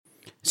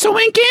So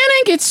when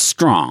Ganon gets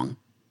strong,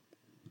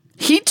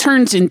 he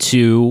turns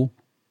into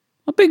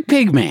a big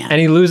pig man. And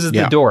he loses the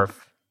dwarf.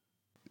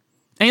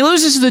 And he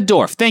loses the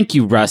dwarf. Thank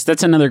you, Russ.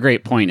 That's another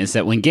great point, is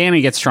that when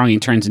Ganon gets strong, he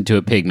turns into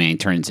a pig man. He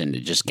turns into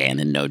just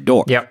Ganon, no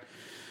dwarf. Yep.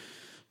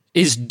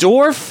 Is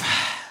dwarf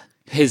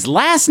his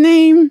last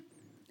name?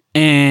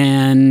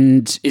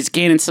 And is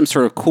Ganon some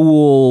sort of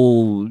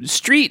cool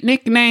street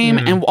nickname?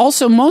 And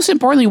also, most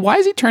importantly, why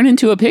is he turned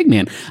into a pig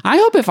man? I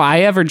hope if I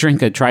ever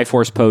drink a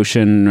Triforce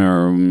potion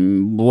or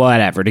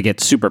whatever to get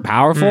super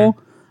powerful,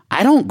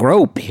 I don't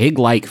grow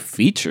pig-like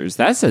features.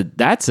 That's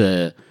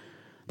a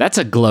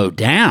glow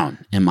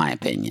down, in my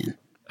opinion.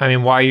 I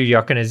mean, why are you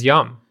yucking his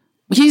yum?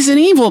 He's an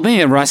evil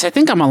man, Russ. I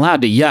think I'm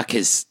allowed to yuck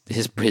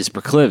his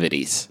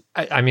proclivities.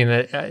 I mean,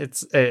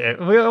 it's a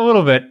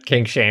little bit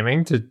kink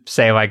shaming to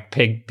say like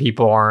pig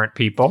people aren't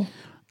people.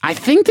 I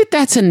think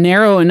that's a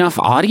narrow enough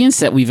audience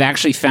that we've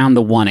actually found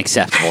the one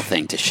acceptable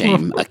thing to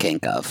shame a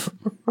kink of.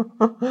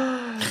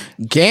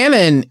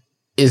 Ganon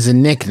is a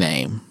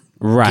nickname.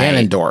 Right.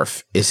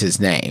 Ganondorf is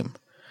his name.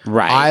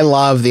 Right. I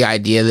love the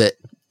idea that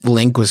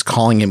Link was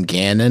calling him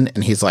Ganon,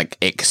 and he's like,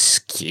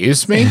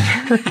 excuse me?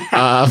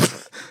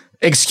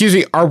 Excuse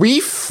me, are we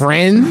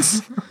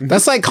friends?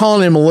 That's like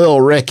calling him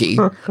Lil Ricky.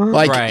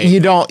 Like, you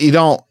don't,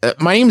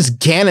 my name's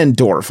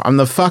Ganondorf. I'm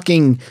the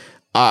fucking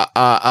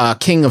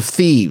king of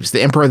thieves,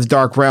 the emperor of the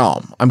dark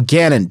realm. I'm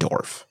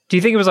Ganondorf. Do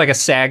you think it was like a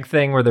SAG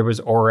thing where there was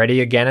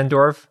already a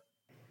Ganondorf?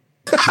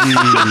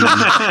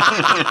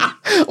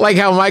 Like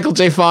how Michael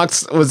J.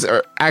 Fox was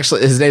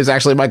actually, his name's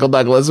actually Michael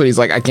Douglas, when he's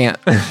like, I can't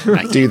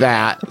do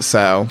that.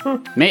 So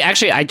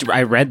actually,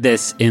 I read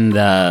this in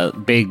the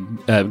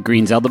big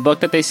Green Zelda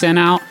book that they sent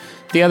out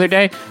the other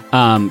day.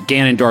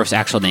 Ganondorf's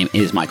actual name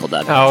is Michael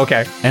Douglas. Oh,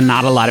 okay. And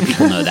not a lot of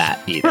people know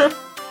that either.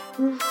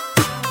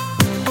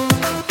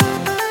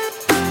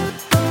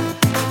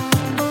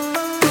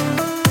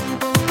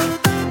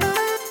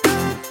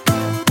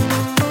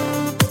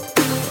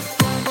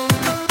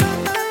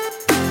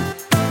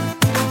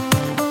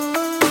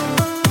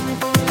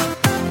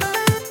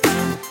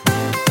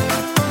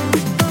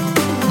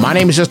 my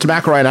name is Justin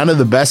McElroy, and I know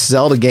the best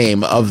Zelda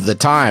game of the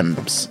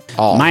times.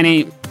 My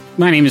name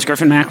is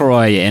Griffin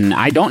McElroy, and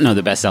I don't know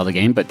the best Zelda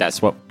game, but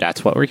that's what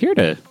we're here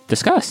to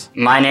discuss.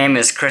 My name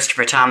is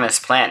Christopher Thomas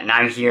Plant, and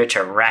I'm here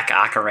to wreck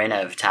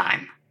Ocarina of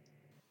Time.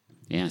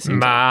 Yeah.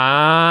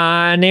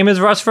 My name is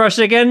Russ Frush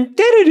again.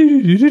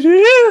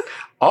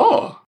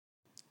 Oh.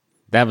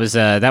 That was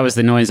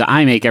the noise that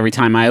I make every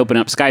time I open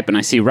up Skype and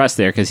I see Russ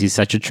there because he's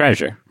such a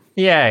treasure.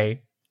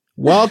 Yay.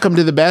 Welcome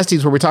to the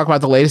Besties, where we talk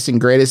about the latest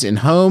and greatest in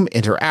home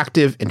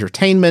interactive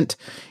entertainment.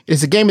 It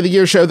is a Game of the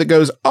Year show that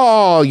goes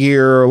all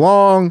year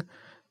long,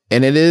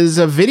 and it is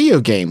a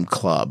video game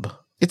club.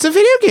 It's a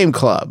video game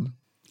club.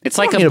 It's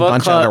like a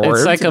book club.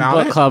 It's like a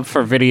book club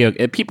for video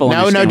people.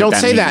 No, don't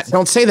say that.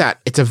 Don't say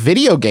that. It's a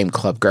video game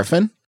club,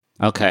 Griffin.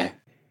 Okay.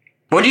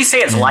 What do you say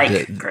it's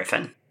like,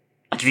 Griffin?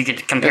 Like if you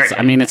could compare it.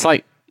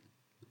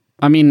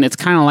 It's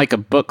kind of like a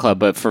book club,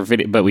 but for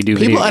video. But we do.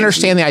 People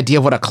understand the idea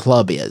of what a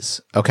club is.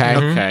 Okay.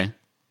 Mm-hmm. Okay.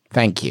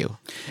 Thank you.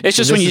 It's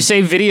just when you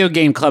say video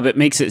game club, it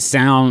makes it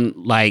sound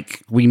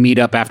like we meet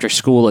up after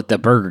school at the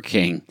Burger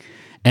King,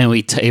 and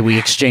we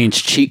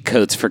exchange cheat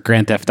codes for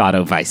Grand Theft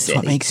Auto Vice City.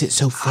 That's what makes it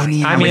so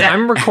funny. I mean,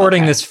 I'm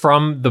recording this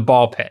from the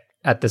ball pit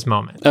at this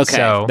moment. Okay,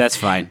 so that's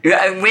fine.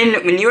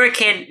 When you were a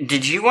kid,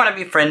 did you want to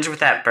be friends with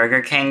that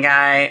Burger King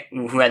guy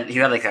who had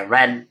like a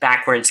red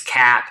backwards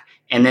cap?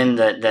 And then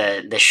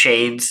the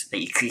shades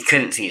that you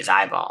couldn't see his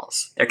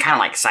eyeballs. They're kind of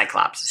like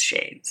Cyclops'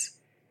 shades.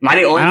 Am I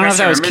the only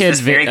person that was Kid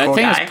Vid. Cool I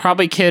think guy? it was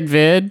probably Kid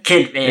Vid.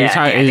 I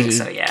think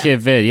so, yeah.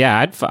 Kid Vid, yeah.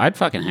 I'd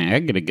fucking hang.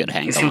 I'd get a good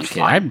hang on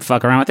Kid. I'd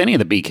fuck around with any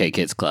of the BK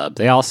Kids Club.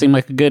 They all seem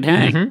like a good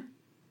hang. Mm-hmm.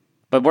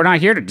 But we're not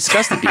here to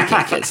discuss the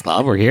BK Kids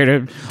Club. We're here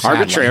to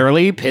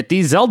arbitrarily pit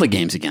these Zelda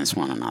games against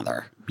one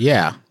another.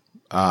 Yeah.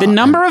 The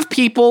number of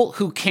people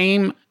who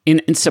came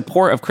in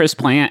support of Chris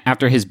Plant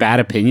after his bad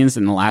opinions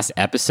in the last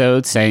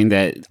episode, saying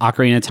that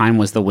Ocarina of Time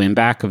was the win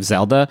back of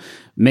Zelda,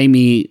 made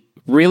me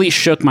really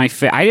shook my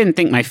faith. I didn't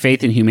think my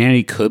faith in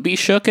humanity could be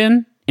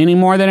shooken any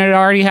more than it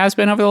already has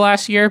been over the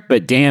last year.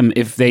 But damn,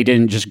 if they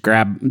didn't just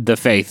grab the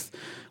faith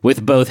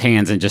with both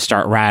hands and just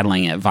start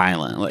rattling it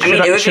violently. I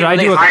mean, it would be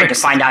really hard to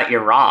find out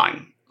you're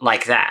wrong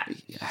like that,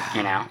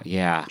 you know?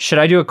 Yeah. Should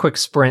I do a quick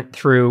sprint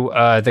through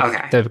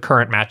the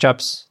current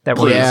matchups that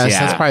we're Yes,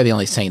 that's probably the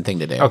only sane thing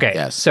to do. Okay,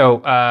 yes.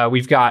 So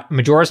we've got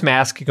Majora's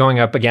Mask going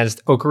up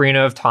against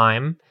Ocarina of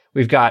Time.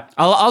 We've got...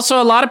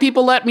 Also, a lot of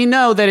people let me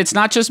know that it's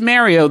not just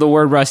Mario, the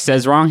word Russ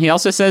says wrong. He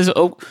also says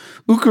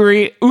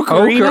Ocarina?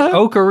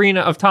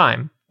 Ocarina of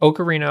Time.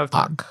 Ocarina of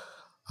Time.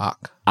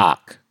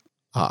 Ak.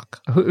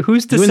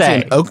 Who's to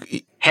say?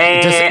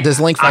 Hey, does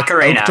Link like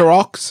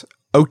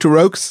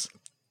Octoroks?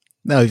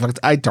 No,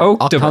 I don't.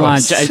 Hold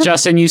on,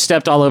 Justin, you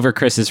stepped all over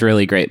Chris's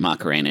really great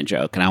Macarena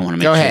joke, and I want to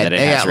make sure that it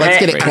has let's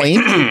get it clean.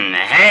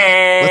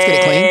 Let's get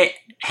it clean.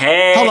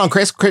 Hey. Hold on,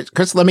 Chris,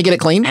 let me get it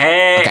clean.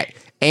 Hey. Okay,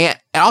 and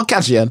I'll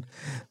catch you in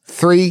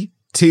 3,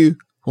 2,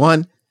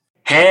 1.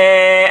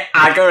 Hey,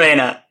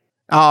 Ocarina.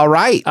 All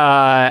right.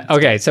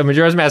 Okay, so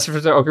Majora's Mask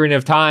versus Ocarina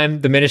of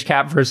Time, the Minish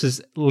Cap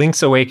versus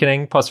Link's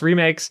Awakening plus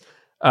remakes,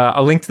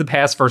 A Link to the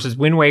Past versus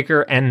Wind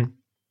Waker, and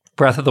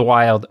Breath of the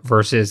Wild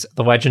versus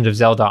The Legend of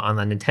Zelda on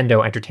the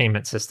Nintendo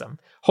Entertainment System.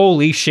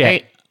 Holy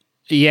shit.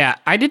 Yeah,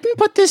 I didn't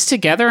put this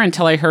together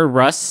until I heard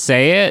Russ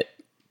say it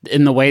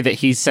in the way that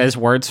he says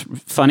words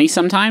funny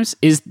sometimes.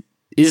 Is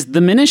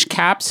the Minish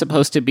Cap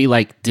supposed to be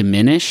like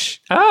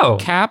diminish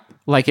cap?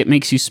 Like it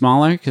makes you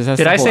smaller? Because that's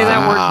Did I say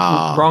that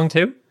word wrong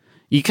too?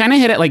 You kind of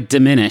hit it like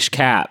diminish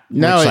cap.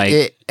 No, which,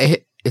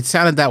 like, it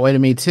sounded that way to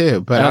me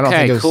too, but I don't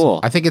think it was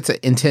cool. I think it's an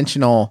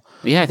intentional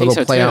I think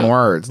little play too. on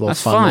words, little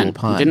That's fun little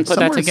pun. Didn't put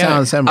that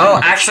together. Oh,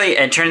 actually,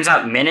 it turns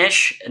out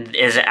minish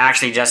is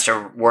actually just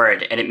a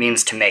word, and it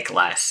means to make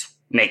less,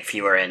 make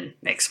fewer, and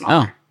make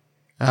smaller.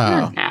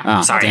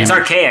 Yeah. Sorry, it's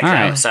archaic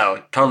though,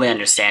 so totally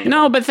understandable.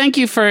 No, but thank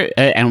you for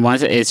and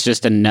once it's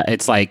just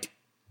it's like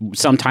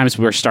sometimes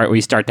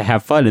we start to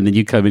have fun, and then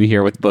you come in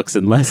here with books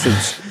and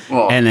lessons,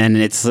 and then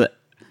it's.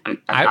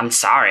 I'm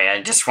sorry.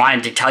 I just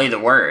wanted to tell you the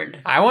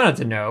word. I wanted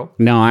to know.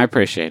 No, I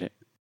appreciate it.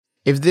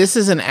 If this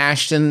is an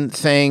Ashton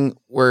thing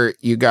where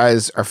you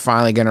guys are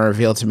finally going to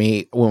reveal to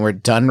me when we're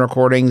done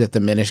recording that the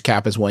Minish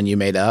Cap is one you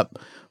made up,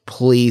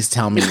 please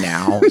tell me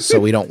now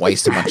so we don't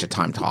waste a bunch of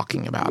time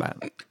talking about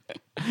it.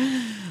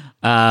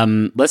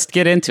 Let's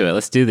get into it.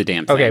 Let's do the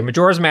damn thing. Okay,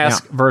 Majora's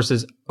Mask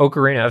versus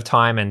Ocarina of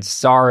Time, and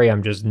sorry,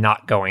 I'm just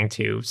not going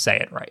to say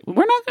it right.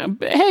 We're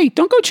not. Hey,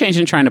 don't go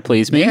changing trying to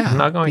please me. Yeah, I'm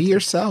not going be to.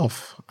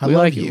 yourself. I we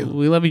love like you.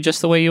 We love you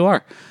just the way you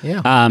are.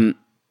 Yeah.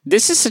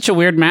 This is such a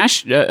weird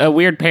a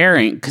weird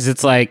pairing because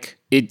it's like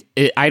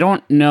I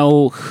don't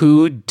know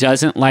who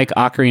doesn't like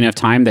Ocarina of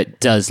Time that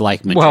does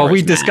like Majora's Well, we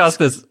Mask. discussed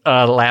this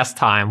last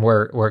time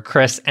where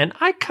Chris and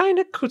I kind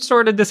of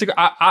sort of disagree.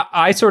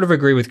 I sort of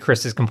agree with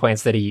Chris's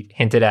complaints that he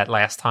hinted at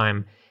last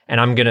time, and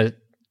I'm gonna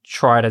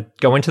try to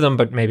go into them,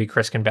 but maybe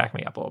Chris can back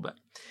me up a little bit.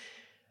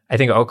 I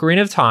think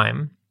Ocarina of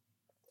Time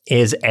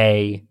is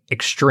a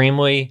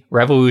extremely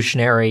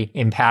revolutionary,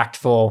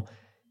 impactful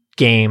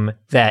game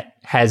that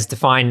has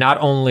defined not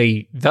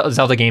only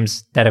Zelda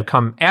games that have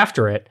come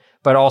after it,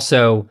 but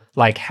also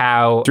like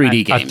how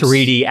 3D a games.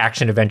 3D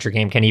action adventure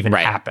game can even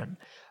happen.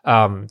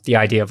 The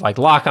idea of like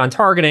lock-on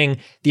targeting,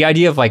 the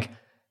idea of like,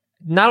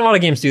 not a lot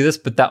of games do this,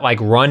 but that like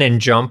run and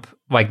jump,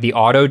 like the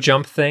auto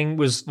jump thing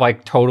was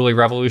like totally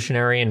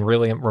revolutionary and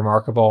really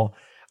remarkable.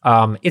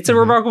 It's a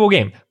remarkable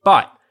game,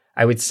 but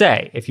I would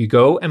say if you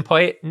go and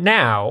play it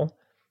now,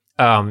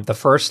 the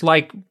first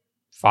like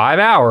 5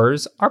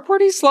 hours are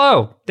pretty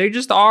slow. They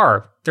just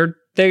are.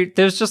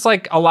 There's just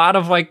like a lot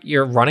of like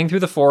you're running through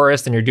the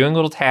forest and you're doing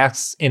little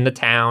tasks in the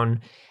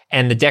town.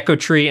 And the Deco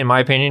Tree, in my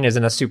opinion, is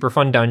in a super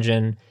fun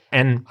dungeon.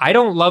 And I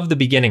don't love the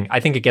beginning. I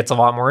think it gets a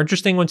lot more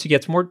interesting once you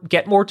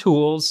get more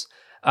tools.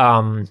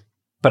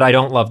 But I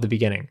don't love the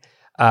beginning.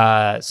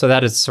 So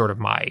that is sort of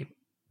my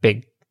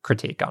big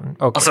critique on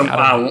Ocarina.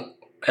 Also,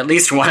 at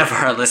least one of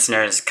our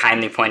listeners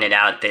kindly pointed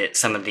out that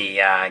some of the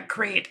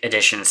great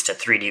additions to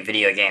 3D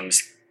video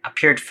games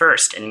appeared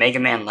first in Mega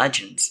Man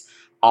Legends,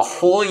 a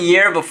whole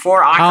year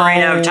before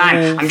Ocarina of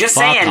Time. I'm just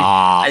saying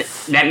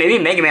that maybe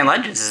Mega Man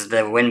Legends is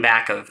the win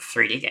back of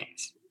 3D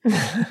games.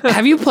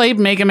 Have you played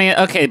Mega Man?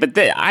 Okay, but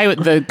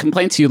the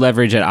complaints you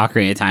leverage at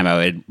Ocarina of Time, I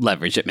would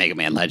leverage at Mega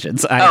Man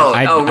Legends. Without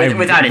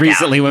a doubt.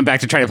 Recently went back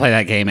to try to play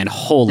that game, and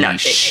holy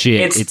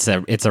shit, it's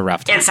a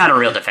rough time. It's not a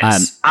real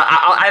defense.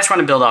 I just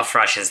want to build off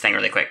Rush's thing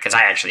really quick, because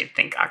I actually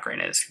think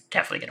Ocarina is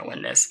definitely going to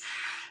win this.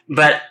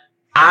 But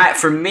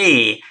for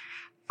me,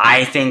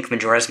 I think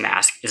Majora's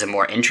Mask is a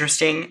more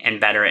interesting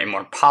and better and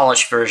more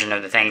polished version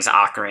of the things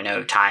Ocarina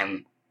of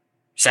Time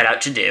set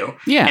out to do.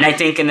 Yeah. And I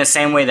think in the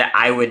same way that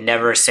I would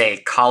never say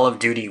Call of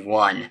Duty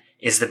 1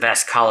 is the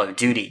best Call of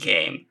Duty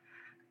game,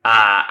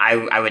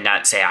 I would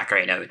not say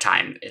Ocarina of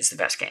Time is the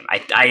best game.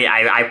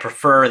 I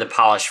prefer the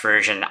polished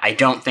version. I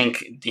don't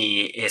think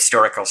the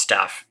historical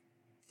stuff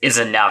is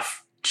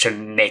enough to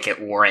make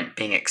it warrant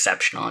being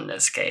exceptional in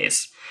this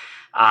case.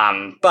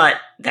 But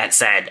that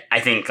said, I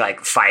think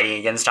like fighting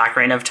against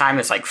Ocarina of Time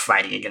is like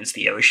fighting against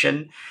the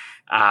ocean.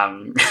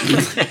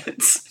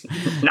 It's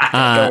not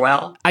gonna go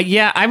well.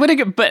 Yeah, I would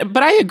agree, but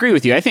I agree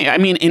with you. I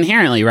mean,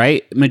 inherently,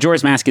 right?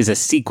 Majora's Mask is a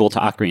sequel to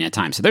Ocarina of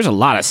Time, so there's a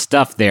lot of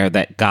stuff there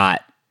that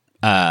got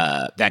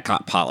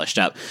polished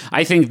up.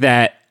 I think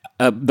that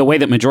the way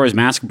that Majora's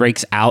Mask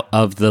breaks out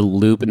of the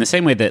loop in the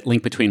same way that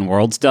Link Between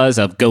Worlds does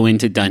of go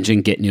into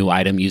dungeon, get new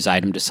item, use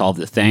item to solve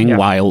the thing,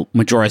 while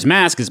Majora's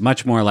Mask is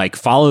much more like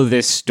follow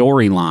this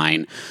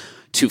storyline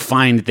to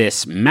find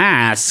this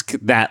mask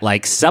that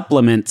like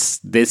supplements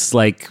this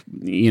like,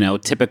 you know,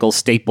 typical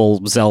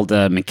staple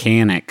Zelda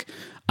mechanic.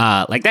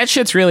 Like that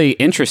shit's really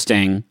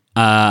interesting.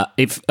 I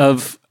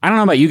don't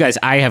know about you guys,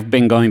 I have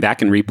been going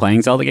back and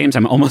replaying Zelda games.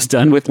 I'm almost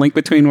done with Link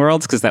Between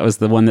Worlds because that was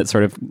the one that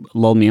sort of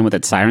lulled me in with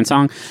its siren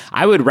song.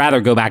 I would rather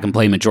go back and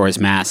play Majora's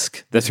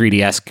Mask, the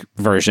 3DS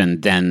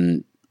version,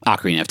 than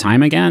Ocarina of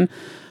Time again.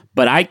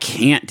 But I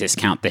can't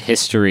discount the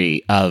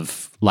history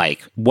of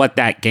like what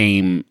that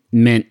game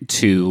meant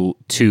to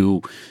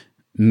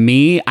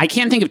me. I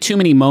can't think of too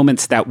many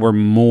moments that were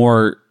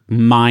more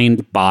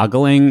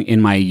mind-boggling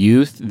in my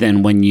youth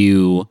than when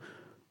you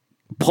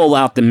pull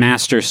out the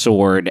Master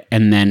Sword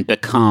and then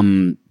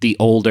become the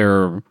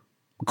older,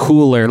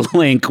 cooler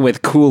Link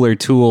with cooler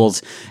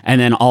tools,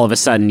 and then all of a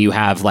sudden you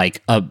have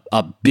like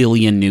a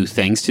billion new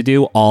things to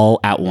do all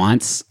at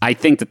once. I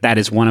think that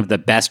is one of the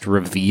best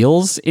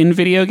reveals in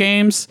video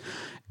games,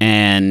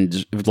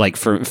 and like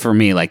for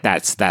me, like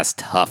that's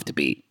tough to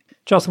beat.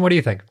 Justin, what do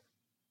you think?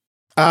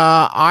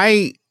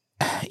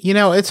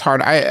 It's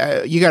hard.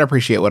 You got to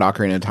appreciate what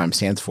Ocarina of Time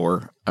stands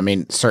for. I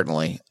mean,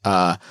 certainly.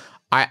 I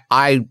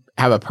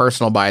have a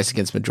personal bias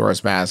against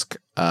Majora's Mask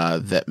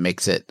that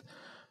makes it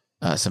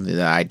something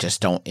that I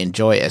just don't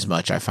enjoy as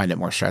much. I find it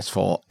more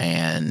stressful,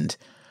 and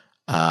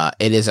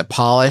it is a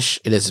polish.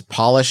 It is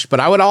polished, but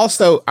I would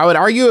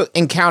argue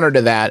in counter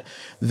to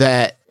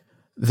that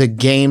the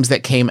games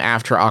that came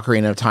after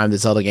Ocarina of Time, the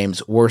Zelda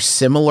games, were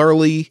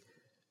similarly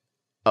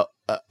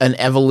an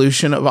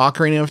evolution of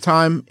Ocarina of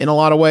Time in a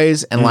lot of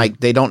ways, and like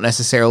they don't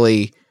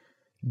necessarily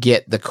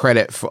get the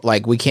credit for,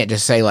 like, we can't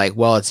just say like,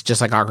 well, it's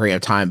just like Ocarina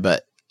of Time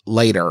but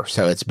later,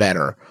 so it's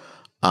better,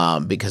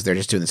 because they're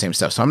just doing the same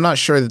stuff. So I'm not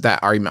sure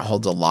that argument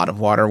holds a lot of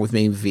water with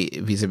me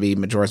vis-a-vis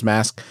Majora's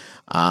Mask,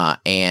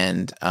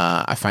 and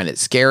I find it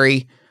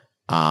scary,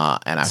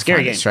 and I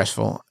find it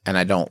stressful, and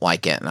I don't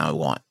like it, and I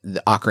want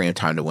the Ocarina of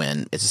Time to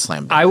win. It's a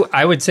slam dunk.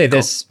 I would say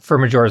this for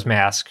Majora's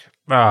Mask.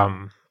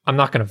 I'm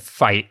not going to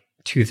fight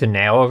tooth and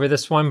nail over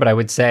this one, but I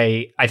would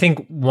say I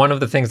think one of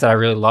the things that I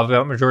really love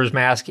about Majora's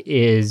Mask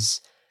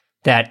is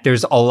that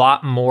there's a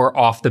lot more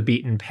off the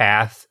beaten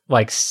path,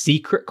 like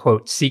secret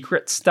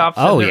stuff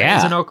than there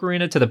is in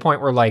Ocarina, to the point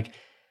where, like,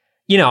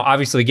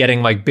 obviously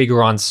getting like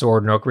bigger on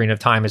sword in Ocarina of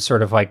Time is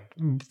sort of like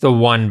the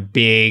one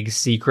big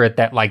secret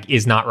that like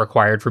is not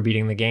required for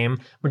beating the game.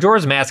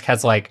 Majora's Mask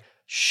has like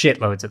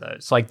shitloads of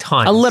those, like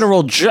tons. A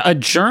literal a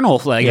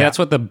journal, like that's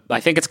what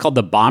I think it's called,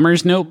 the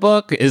Bomber's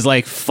Notebook, is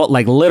like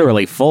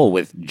literally full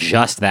with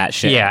just that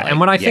shit. Yeah, like, and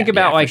when I think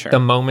about like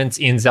the moments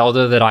in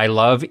Zelda that I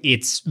love,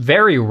 it's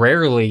very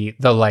rarely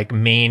the like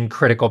main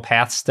critical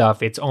path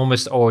stuff. It's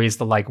almost always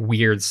the like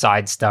weird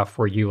side stuff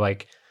where you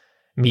like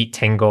meet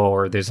Tingle,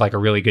 or there's like a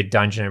really good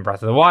dungeon in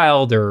Breath of the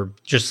Wild, or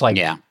just like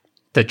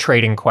the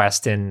trading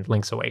quest in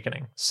Link's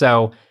Awakening.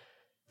 So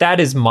that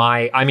is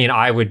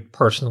I would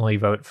personally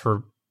vote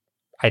for,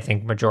 I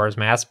think, Majora's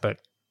Mask, but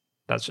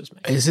that's just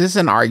me. Is this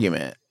an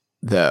argument,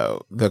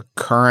 though? The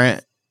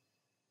current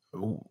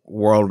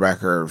world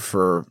record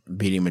for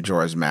beating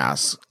Majora's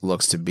Mask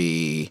looks to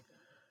be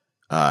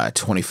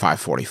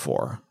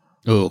 25:44.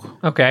 Ooh.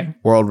 Okay.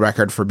 World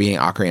record for beating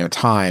Ocarina of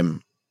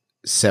Time,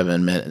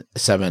 7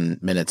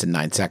 minutes and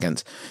 9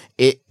 seconds.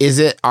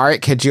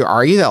 Could you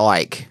argue that,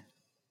 like,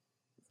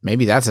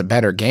 maybe that's a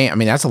better game? I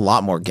mean, that's a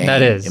lot more game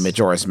in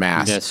Majora's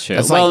Mask. That's true.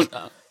 That's like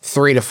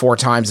 3 to 4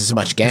 times as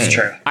much game. That's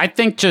true. I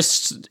think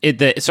just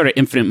the sort of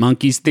infinite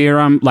monkeys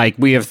theorem, like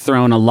we have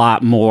thrown a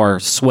lot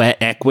more sweat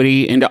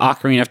equity into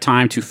Ocarina of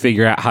Time to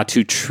figure out how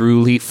to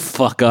truly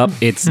fuck up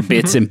its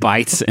bits and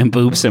bytes and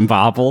boops and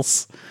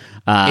bobbles.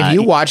 If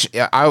you watch,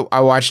 I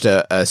watched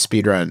a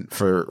speedrun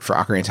for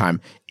Ocarina of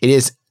Time. It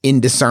is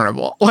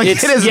indiscernible. Like,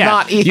 it is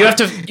not even.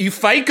 You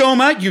fight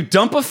Goma, you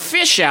dump a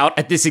fish out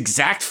at this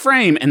exact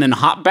frame, and then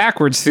hop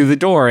backwards through the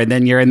door, and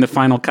then you're in the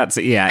final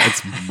cutscene. Yeah,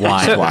 it's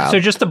wild. So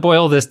just to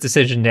boil this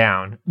decision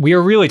down, we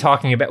are really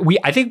talking about,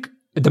 I think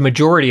the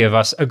majority of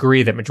us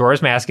agree that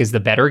Majora's Mask is the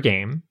better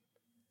game.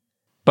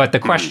 But the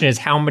question is,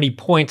 how many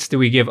points do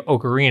we give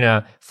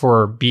Ocarina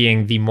for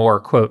being the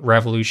more, quote,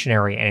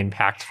 revolutionary and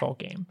impactful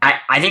game?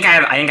 I think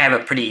I have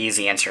a pretty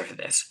easy answer for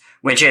this,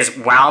 which is,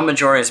 while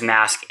Majora's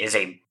Mask is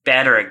a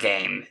better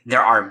game,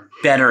 there are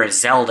better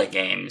Zelda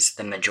games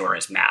than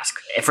Majora's Mask.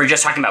 If we're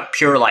just talking about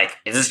pure, like,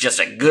 is this just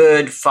a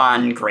good,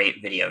 fun, great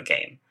video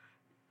game?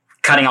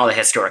 Cutting all the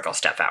historical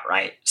stuff out,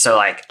 right? So,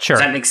 like, sure.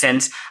 Does that make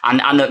sense?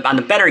 On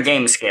the better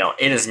game scale,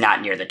 it is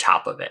not near the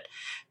top of it.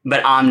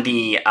 But on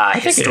the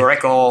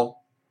historical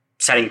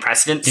setting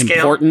precedent scale,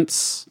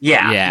 importance,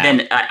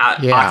 then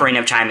Ocarina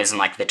of Time is in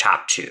like the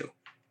top 2.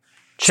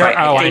 Sure. So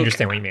I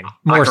understand what you mean.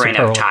 More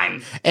Ocarina of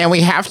Time, and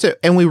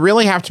we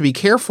really have to be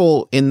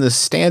careful in the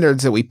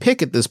standards that we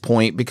pick at this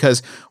point,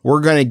 because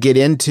we're going to get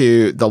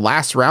into the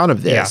last round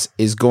of this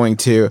is going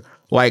to,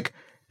 like,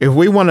 if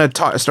we want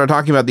to start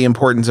talking about the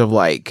importance of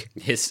like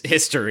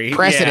history,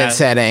 precedent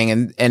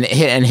setting,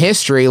 and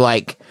history,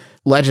 like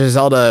Legend of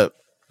Zelda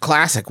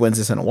Classic wins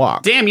this in a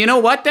walk. Damn, you know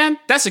what then?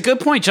 That's a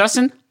good point,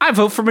 Justin. I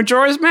vote for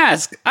Majora's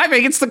Mask. I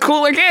think it's the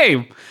cooler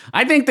game.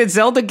 I think that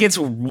Zelda gets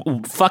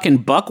fucking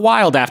buck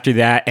wild after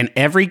that, and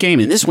every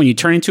game, in this one you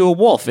turn into a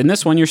wolf, in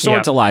this one your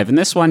sword's alive, in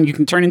this one you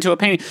can turn into a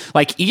painting.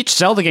 Like, each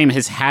Zelda game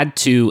has had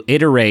to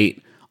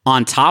iterate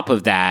on top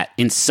of that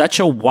in such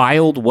a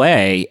wild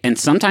way, and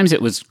sometimes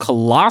it was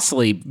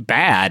colossally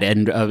bad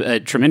and a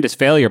tremendous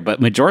failure.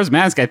 But Majora's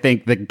Mask, I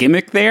think the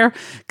gimmick there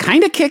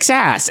kind of kicks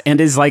ass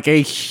and is like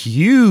a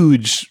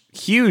huge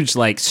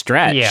like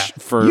stretch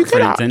for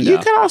Nintendo. You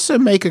could also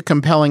make a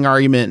compelling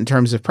argument in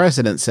terms of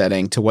precedent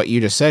setting to what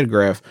you just said,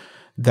 Griff,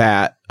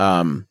 that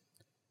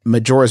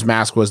Majora's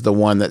Mask was the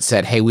one that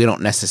said, hey, we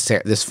don't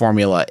necessarily, this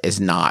formula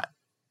is not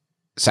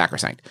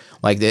sacrosanct.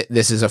 Like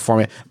this is a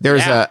formula.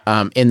 There's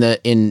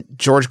in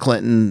George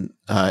Clinton,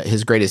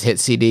 his greatest hit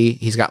CD,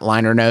 he's got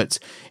liner notes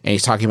and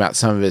he's talking about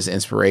some of his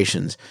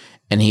inspirations.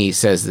 And he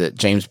says that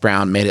James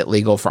Brown made it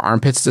legal for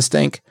armpits to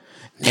stink.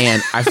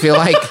 And I feel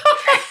like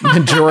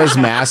Majora's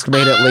Mask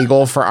made it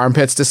legal for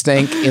armpits to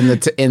stink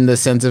in the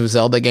sense of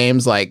Zelda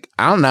games. Like,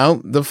 I don't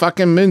know, the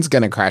fucking moon's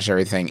gonna crash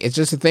everything. It's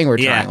just a thing we're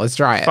trying. Let's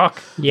try it.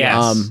 Fuck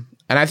yes.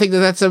 And I think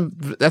that's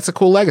a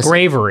cool legacy.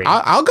 Bravery.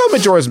 I'll go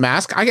Majora's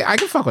Mask. I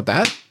can fuck with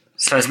that.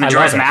 So it's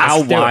Majora's Mask.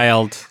 How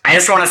wild! I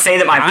just want to say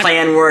that my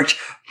plan worked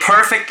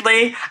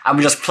perfectly. I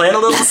would just plant a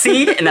little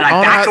seed and then I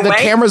back away. The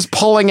camera's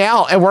pulling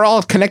out and we're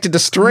all connected to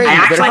string. I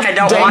act like I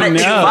don't want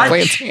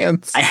it too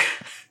much.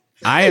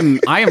 I am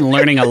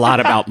learning a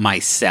lot about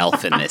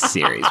myself in this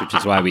series, which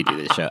is why we do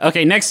this show.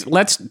 Okay, next,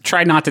 let's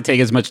try not to take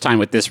as much time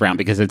with this round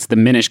because it's the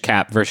Minish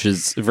Cap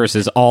versus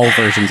all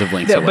versions of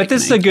Link's Awakening. But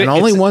this is a good. And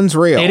only one's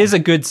real. It is a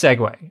good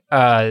segue.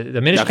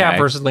 The Minish Cap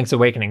versus Link's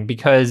Awakening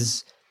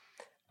because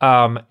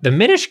the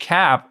Minish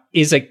Cap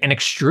is an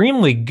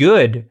extremely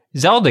good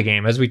Zelda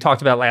game, as we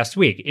talked about last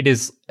week. It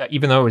is,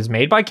 even though it was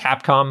made by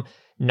Capcom,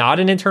 not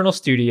an internal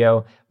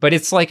studio, but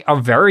it's like a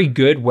very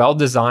good,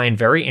 well-designed,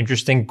 very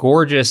interesting,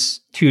 gorgeous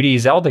 2D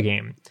Zelda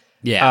game.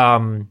 Yeah.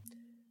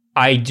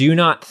 I do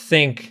not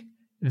think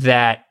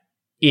that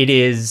it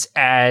is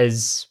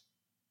as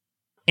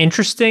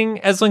interesting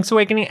as Link's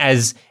Awakening,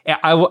 as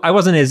I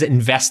wasn't as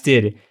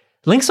invested.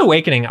 Link's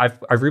Awakening, I've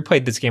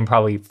replayed this game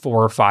probably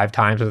 4 or 5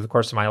 times over the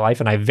course of my life,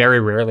 and I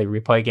very rarely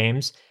replay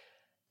games.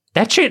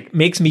 That shit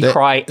makes me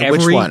cry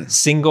every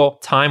single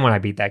time when I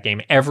beat that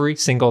game. Every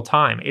single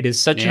time. It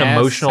is such an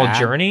emotional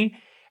journey.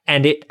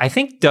 And it, I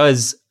think,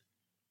 does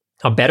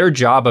a better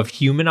job of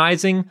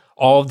humanizing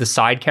all of the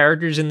side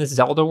characters in this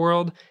Zelda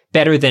world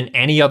better than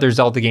any other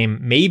Zelda game,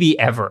 maybe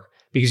ever.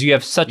 Because you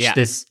have such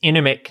this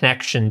intimate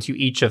connection to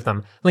each of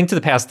them. Link to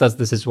the Past does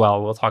this as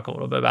well. We'll talk a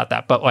little bit about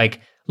that. But like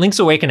Link's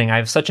Awakening, I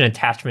have such an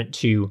attachment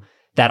to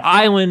that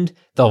island,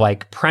 the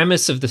like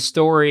premise of the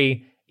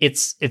story.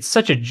 It's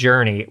such a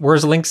journey.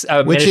 Whereas Link's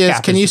which is,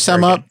 can you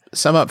sum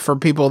up for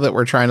people that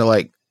were trying to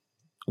like,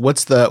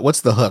 what's the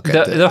hook?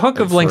 The hook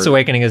of Link's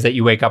Awakening is that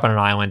you wake up on an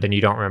island and you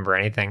don't remember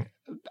anything.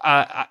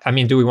 I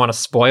mean, do we want to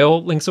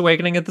spoil Link's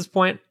Awakening at this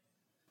point?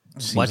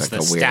 What's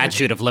the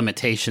statute of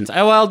limitations?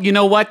 Oh, well, you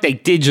know what? They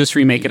did just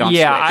remake it on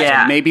Switch.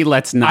 So maybe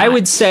let's not. I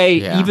would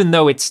say, even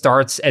though it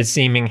starts as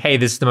seeming, hey,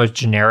 this is the most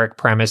generic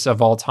premise of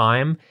all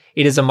time,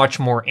 it is a much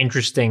more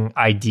interesting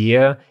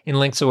idea in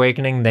Link's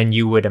Awakening than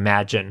you would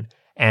imagine.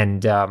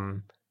 And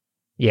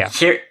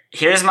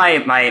here's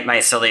my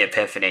silly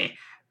epiphany.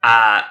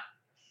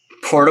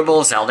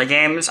 Portable Zelda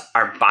games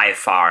are by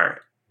far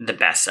the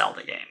best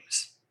Zelda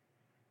games.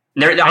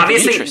 They're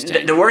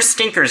obviously the worst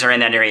stinkers are in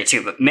that area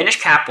too. But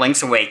Minish Cap,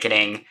 Link's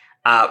Awakening.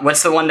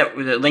 What's the one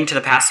the Link to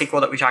the Past sequel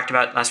that we talked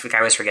about last week? I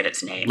always forget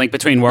its name. Link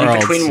Between Worlds.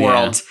 Link Between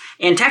Worlds,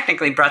 and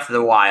technically Breath of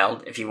the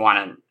Wild, if you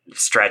want to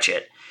stretch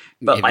it.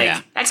 But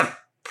that's a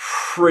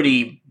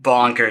pretty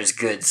bonkers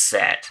good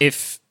set.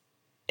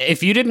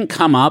 If you didn't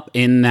come up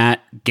in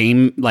that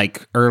game,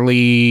 like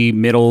early,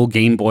 middle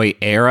Game Boy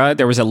era,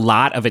 there was a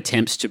lot of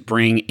attempts to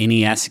bring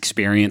NES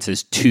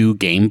experiences to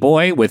Game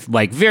Boy with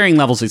like varying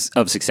levels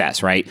of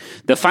success, right?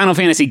 The Final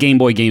Fantasy Game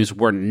Boy games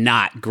were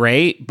not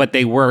great, but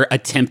they were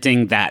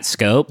attempting that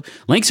scope.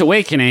 Link's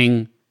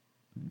Awakening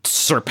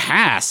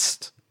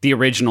surpassed the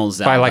original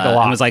Zelda by like a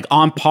lot. And was like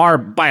on par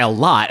by a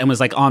lot and was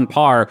like on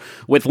par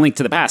with Link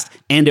to the Past,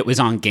 and it was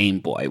on Game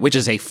Boy, which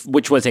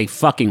was a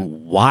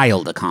fucking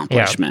wild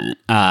accomplishment.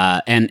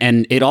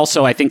 And it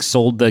also, I think,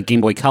 sold the Game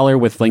Boy Color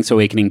with Link's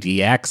Awakening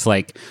DX.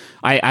 Like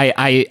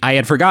I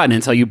had forgotten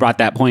until you brought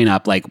that point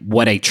up, like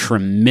what a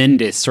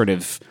tremendous sort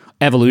of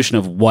evolution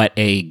of what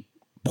a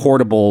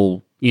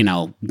portable,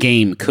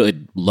 game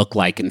could look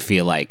like and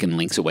feel like, and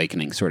Link's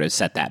Awakening sort of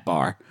set that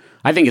bar.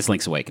 I think it's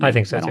Link's Awakening. I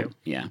think so too.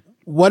 Yeah.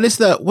 What is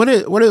the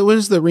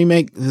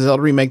remake, the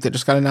Zelda remake that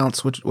just got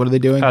announced? What are they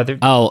doing?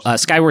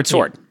 Skyward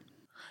Sword.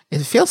 It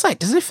feels like,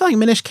 doesn't it feel like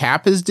Minish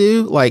Cap is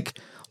due? Like,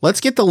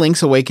 let's get the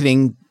Link's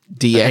Awakening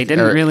DX. They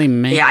didn't really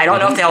make. Yeah, I don't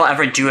know if they'll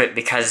ever do it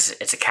because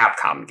it's a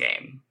Capcom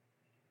game.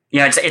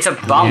 It's a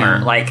bummer.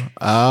 Yeah. Like,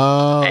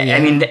 I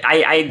mean,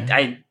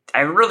 I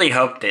really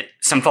hope that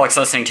some folks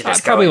listening to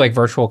this probably like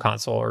Virtual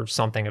Console or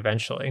something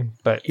eventually,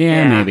 but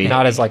maybe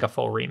not as like a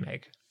full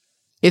remake.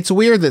 It's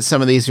weird that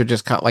some of these are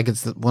just kind of, like,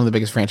 it's one of the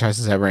biggest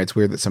franchises ever. And it's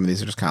weird that some of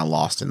these are just kind of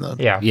lost in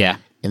the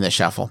in the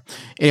shuffle.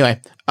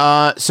 Anyway,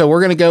 so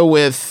we're gonna go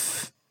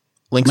with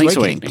Link's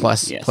Awakening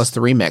plus the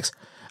remix.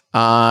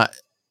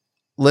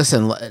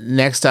 Listen,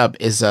 next up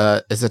is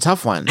a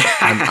tough one.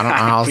 I don't know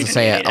how else to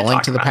say it. A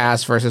Link to the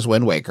Past versus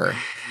Wind Waker.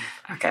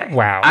 Okay.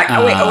 Wow.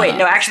 Wait.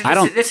 No,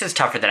 actually, this is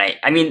tougher than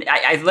I mean,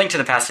 I Link to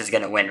the Past is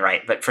going to win,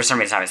 right? But for some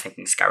reason, I was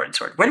thinking Skyward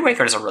Sword. Wind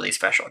Waker is a really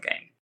special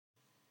game.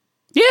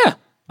 Yeah.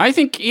 I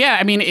think,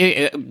 I mean,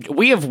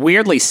 we have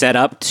weirdly set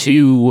up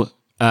two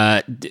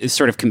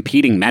sort of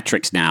competing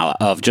metrics now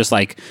of just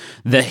like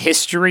the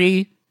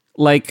history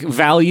like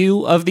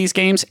value of these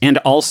games, and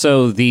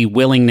also the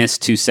willingness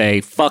to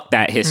say fuck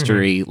that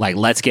history, like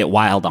let's get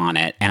wild on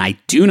it. And I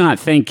do not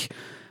think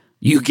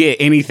you get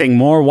anything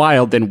more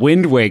wild than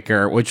Wind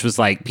Waker, which was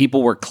like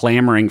people were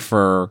clamoring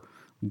for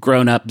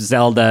grown-up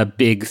Zelda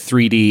big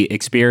 3D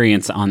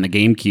experience on the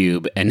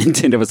GameCube, and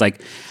Nintendo was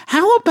like,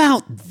 how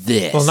about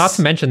this? Well, not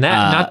to mention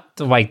that,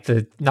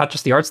 not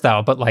just the art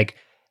style, but like,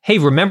 hey,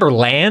 remember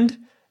Land?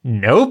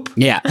 Nope.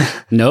 Yeah.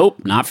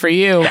 Nope, not for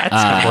you.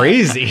 That's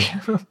crazy.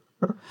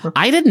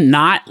 I did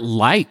not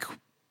like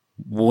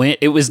when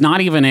it was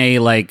not even a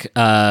like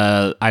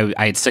I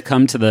had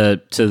succumbed to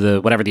the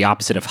whatever the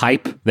opposite of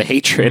hype, the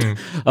hatred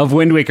of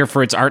Wind Waker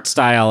for its art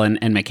style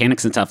and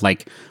mechanics and stuff.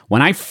 Like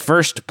when I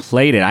first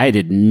played it, I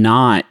did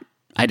not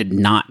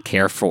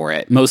care for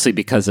it, mostly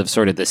because of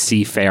sort of the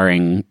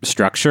seafaring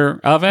structure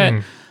of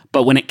it.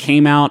 But when it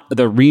came out,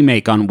 the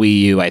remake on Wii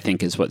U, I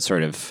think, is what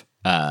sort of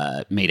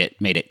made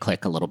it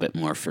click a little bit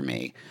more for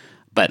me.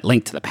 But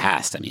Link to the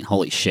Past, I mean,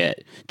 holy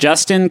shit.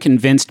 Justin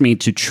convinced me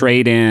to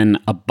trade in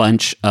a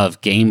bunch of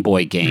Game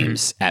Boy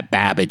games at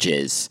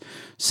Babbage's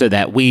so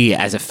that we,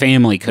 as a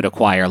family, could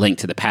acquire Link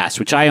to the Past,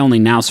 which I only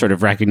now sort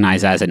of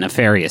recognize as a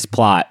nefarious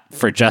plot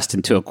for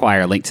Justin to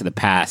acquire Link to the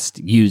Past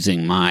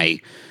using my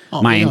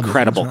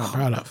incredible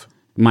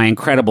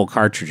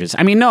cartridges.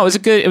 I mean, no,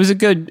 it was a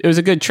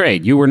good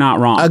trade. You were not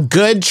wrong. A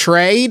good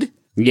trade?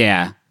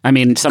 Yeah. I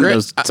mean, some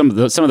of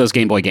those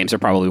Game Boy games are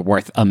probably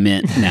worth a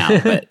mint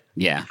now, but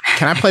yeah.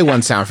 Can I play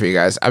one sound for you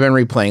guys? I've been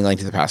replaying Link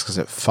to the Past because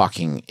it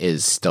fucking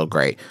is still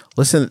great.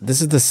 Listen,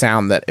 this is the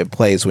sound that it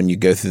plays when you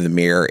go through the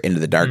mirror into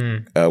the dark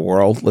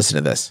world. Listen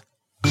to this.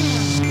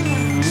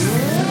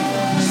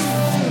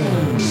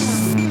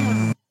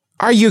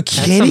 Are you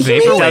kidding me?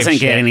 It doesn't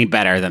get any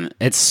better than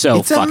it's so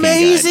it's fucking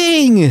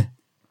amazing. Good.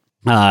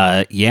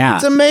 Yeah,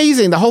 it's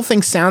amazing. The whole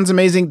thing sounds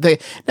amazing.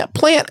 Now,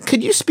 Plant,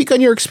 could you speak on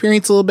your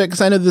experience a little bit?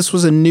 Because I know this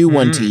was a new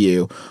one to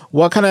you.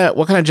 What kind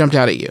of jumped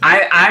out at you?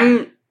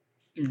 I'm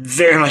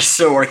very much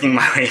still working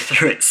my way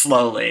through it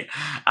slowly.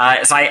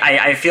 So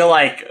I feel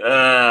like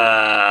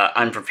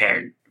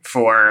unprepared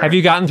for. Have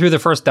you gotten through the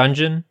first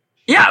dungeon?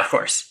 Yeah, of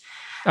course.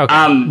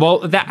 Okay.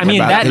 Well, that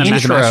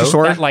intro,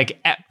 that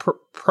like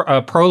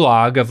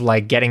prologue of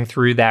like getting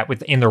through that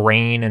in the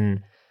rain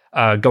and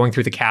going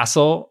through the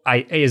castle,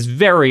 was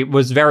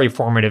very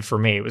formative for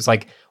me. It was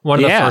like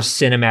one of the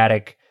first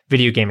cinematic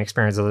video game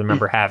experiences I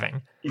remember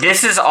having.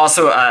 This is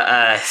also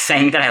a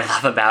thing that I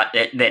love about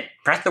it that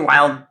Breath of the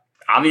Wild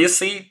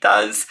obviously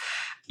does.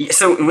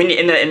 So when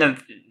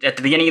at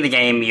the beginning of the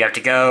game, you have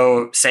to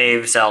go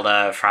save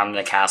Zelda from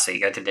the castle. You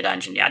go through the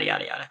dungeon, yada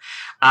yada yada.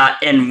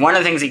 And one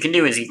of the things you can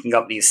do is you can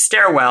go up these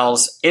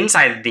stairwells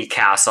inside the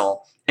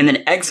castle, and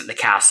then exit the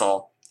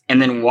castle,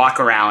 and then walk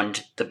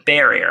around the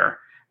barrier.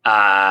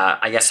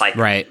 I guess like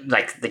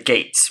the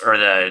gates or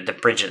the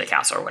bridge of the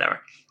castle or whatever.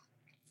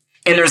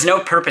 And there's no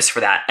purpose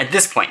for that at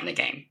this point in the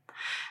game.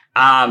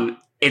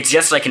 It's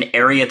just like an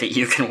area that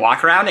you can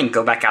walk around and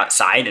go back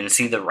outside and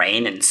see the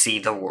rain and see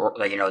the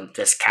world,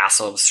 this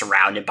castle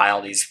surrounded by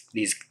all these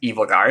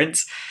evil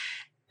guards.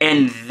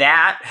 And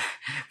that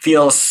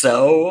feels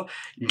so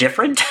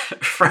different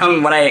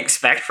from what I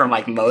expect from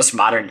like most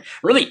modern,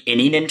 really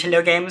any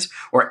Nintendo games,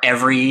 where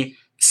every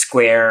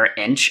square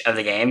inch of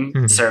the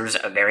game serves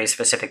a very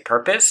specific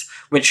purpose,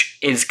 which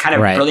is kind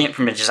of brilliant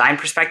from a design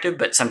perspective,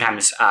 but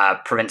sometimes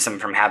prevents them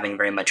from having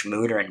very much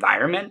mood or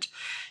environment.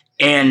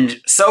 And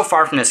so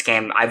far from this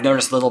game, I've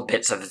noticed little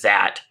bits of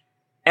that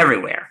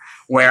everywhere,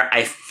 where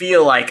I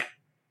feel like,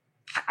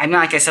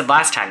 like I said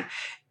last time,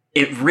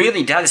 it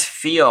really does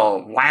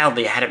feel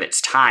wildly ahead of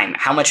its time,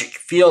 how much it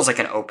feels like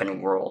an open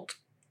world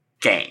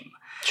game.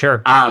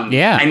 Sure.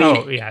 Yeah. I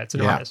mean, it's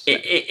enormous.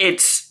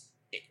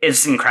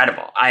 It's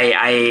incredible.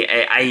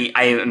 I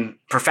am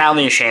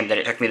profoundly ashamed that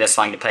it took me this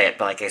long to play it,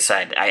 but like I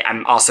said,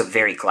 I'm also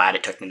very glad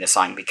it took me this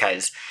long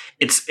because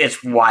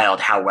it's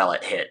wild how well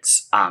it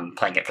hits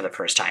playing it for the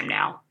first time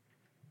now.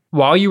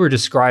 While you were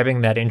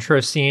describing that intro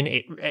scene,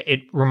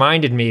 it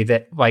reminded me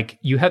that like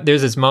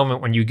there's this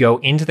moment when you go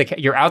into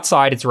you're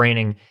outside, it's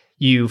raining,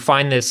 you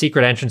find the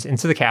secret entrance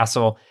into the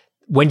castle.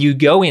 When you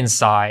go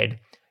inside,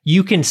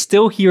 you can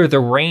still hear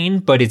the rain,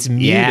 but it's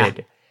muted.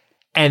 Yeah.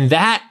 And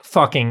that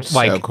fucking,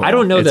 like, cool. I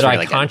don't know it's that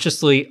really I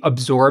consciously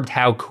absorbed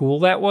how cool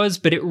that was,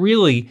 but it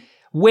really,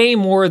 way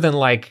more than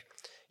like,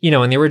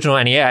 in the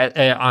original NES,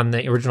 on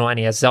the original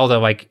NES Zelda,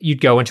 like, you'd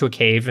go into a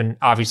cave and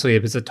obviously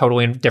it was a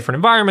totally different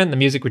environment, the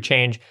music would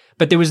change,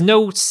 but there was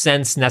no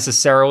sense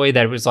necessarily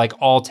that it was like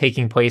all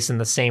taking place in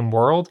the same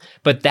world.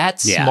 But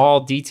that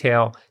small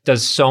detail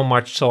does so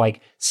much to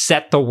like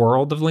set the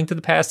world of Link to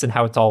the Past and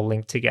how it's all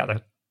linked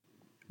together.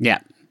 Yeah.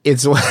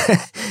 It's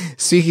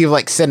speaking of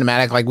like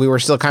cinematic, like we were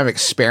still kind of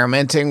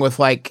experimenting with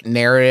like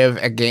narrative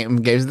at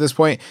games at this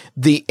point.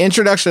 The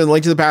introduction of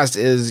Link to the Past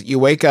is you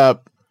wake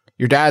up,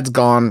 your dad's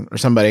gone or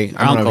somebody.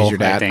 I don't know if he's your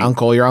dad. Your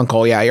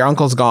uncle. Yeah, your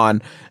uncle's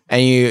gone. And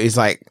he's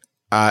like,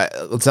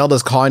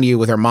 Zelda's calling you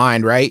with her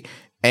mind, right?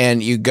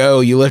 and you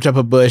lift up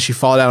a bush, you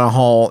fall down a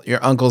hole.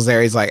 Your uncle's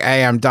there. He's like,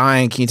 "Hey, I'm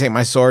dying. Can you take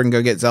my sword and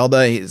go get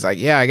Zelda?" He's like,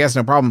 "Yeah, I guess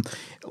no problem."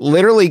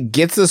 Literally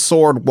gets the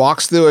sword,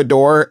 walks through a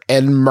door,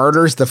 and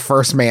murders the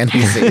first man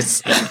he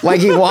sees. Like,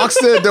 he walks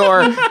through the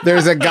door,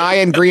 there's a guy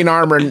in green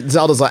armor, and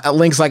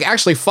Link's like,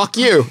 "Actually, fuck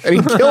you," and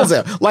he kills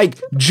him.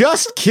 Like,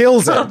 just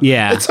kills him.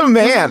 Yeah, it's a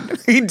man.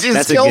 He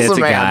just kills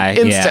a man guy.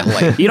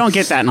 instantly. Yeah. You don't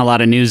get that in a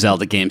lot of new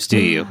Zelda games, do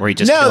you? Where he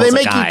just kills they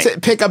make a guy. you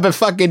pick up a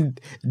fucking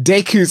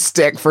Deku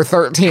stick for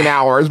 13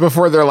 hours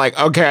before they're like,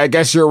 "Okay, I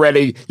guess you're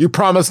ready. You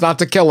promise not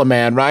to kill a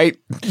man, right?"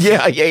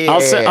 Yeah.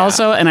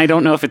 Also, and I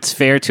don't know if it's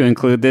fair to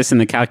include this in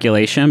the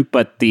calculation,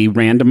 but the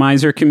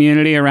randomizer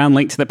community around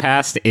Link to the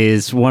Past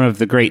is one of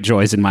the great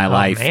joys in my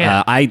life.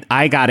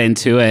 I got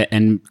into it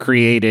and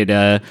created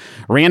a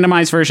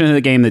randomized version of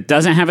the game that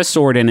doesn't have a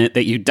sword in it,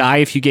 that you die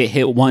if you get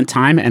hit one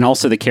time, and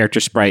also the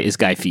character sprite is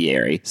Guy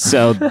Fieri.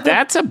 So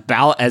that's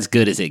about as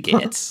good as it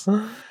gets.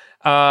 The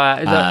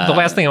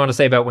last thing I want to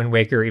say about Wind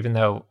Waker, even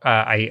though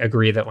I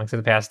agree that Link to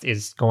the Past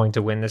is going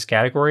to win this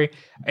category,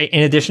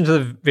 in addition to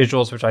the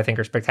visuals, which I think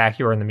are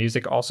spectacular, and the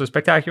music also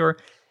spectacular,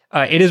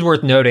 it is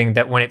worth noting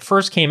that when it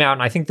first came out,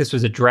 and I think this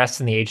was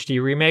addressed in the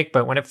HD remake,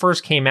 but when it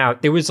first came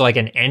out, there was like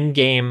an end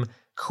game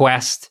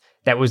quest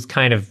that was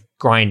kind of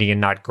grindy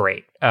and not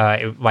great.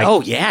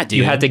 Oh yeah, dude!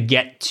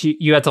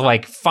 You had to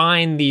like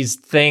find these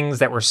things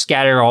that were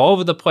scattered all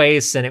over the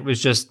place, and it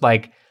was just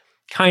like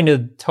kind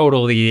of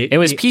totally. It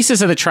was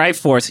pieces of the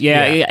Triforce,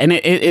 yeah. And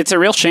it's a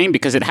real shame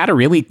because it had a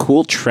really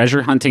cool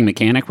treasure hunting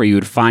mechanic where you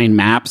would find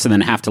maps and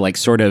then have to like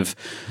sort of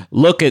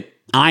look at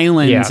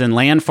islands and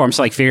landforms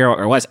to like figure out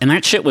where it was, and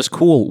that shit was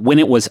cool when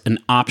it was an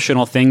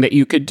optional thing that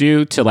you could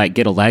do to like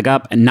get a leg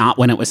up, and not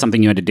when it was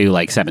something you had to do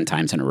like 7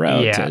 times in a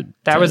row.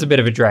 That was a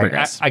bit of a drag.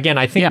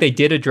 I think they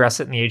did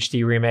address it in the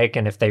HD remake,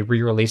 and if they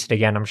re-release it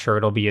again, I'm sure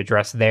it'll be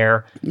addressed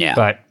there. Yeah,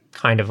 but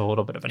kind of a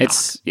little bit of a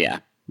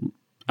knock.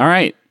 All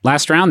right,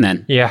 last round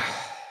then. Yeah.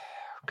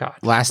 God.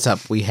 Last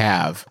up, we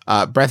have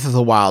Breath of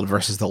the Wild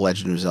versus The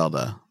Legend of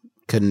Zelda.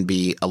 Couldn't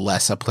be a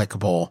less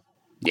applicable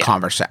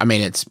conversation. I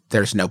mean,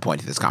 there's no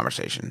point to this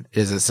conversation. It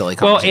is a silly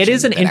conversation. Well, it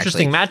is an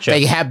interesting matchup.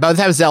 They both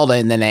have Zelda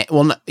in the name.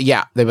 Well,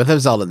 they both have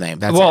Zelda in the name.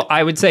 That's it.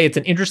 I would say it's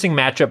an interesting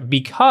matchup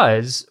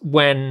because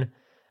when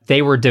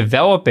they were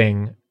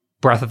developing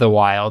Breath of the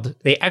Wild,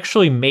 they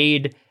actually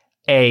made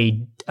a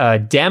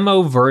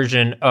demo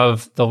version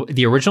of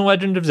the original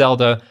Legend of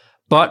Zelda,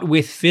 but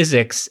with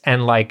physics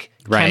and like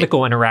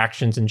chemical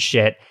interactions and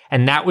shit.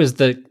 And that was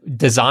the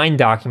design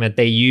document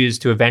they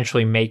used to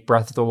eventually make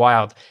Breath of the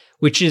Wild,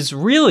 which is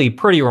really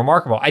pretty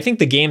remarkable. I think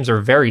the games are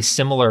very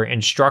similar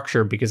in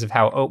structure because of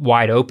how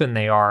wide open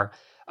they are.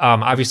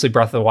 Obviously,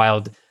 Breath of the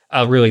Wild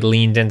really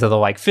leaned into the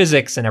like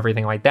physics and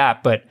everything like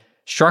that, but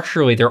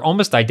structurally, they're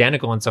almost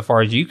identical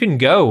insofar as you can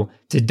go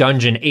to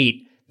Dungeon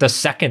 8 the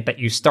second that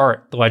you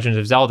start The Legend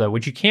of Zelda,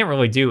 which you can't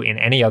really do in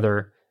any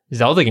other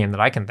Zelda game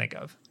that I can think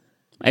of.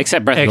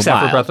 Except Breath of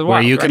the Wild,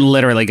 where you can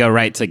literally go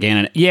right to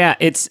Ganon. Yeah,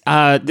 it's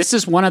this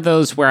is one of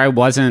those where I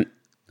wasn't.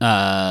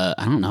 I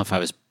don't know if I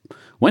was.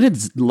 When did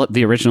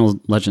the original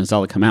Legend of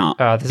Zelda come out?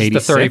 This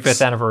 86? Is the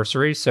 35th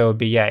anniversary, so it'd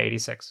be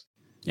 86.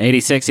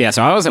 86, yeah.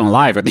 So I wasn't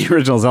alive when the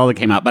original Zelda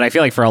came out, but I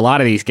feel like for a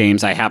lot of these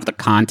games, I have the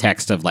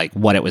context of like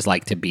what it was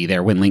like to be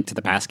there when Link to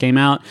the Past came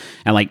out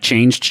and like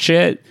changed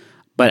shit.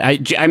 But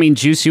I mean,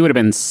 Juice, you would have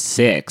been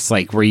 6.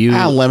 Like, were you?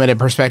 Limited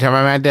perspective.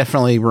 I mean, I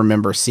definitely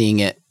remember seeing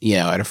it,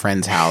 at a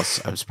friend's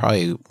house. I was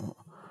probably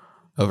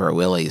over at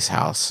Willie's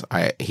house.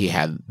 He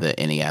had the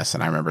NES,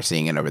 and I remember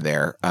seeing it over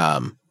there. I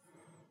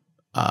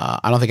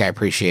don't think I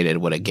appreciated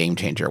what a game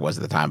changer it was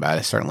at the time, but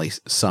I certainly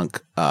sunk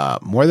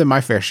more than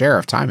my fair share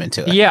of time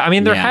into it. Yeah, I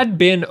mean, there had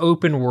been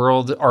open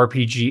world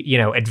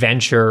RPG,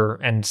 adventure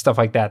and stuff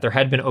like that. There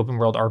had been open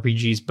world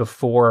RPGs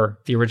before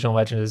the original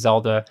Legend of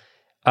Zelda.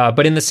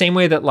 But in the same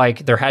way that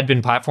like there had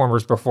been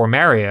platformers before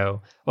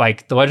Mario,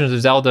 like the Legend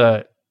of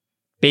Zelda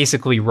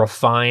basically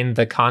refined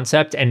the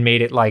concept and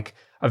made it like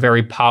a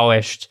very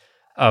polished,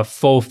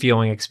 full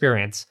feeling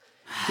experience.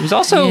 It was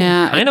also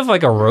kind of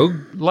like a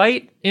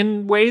roguelite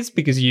in ways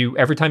because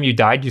every time you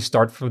died, you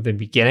start from the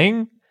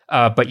beginning,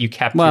 but you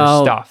kept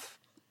your stuff.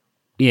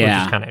 Yeah.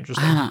 Which is kind of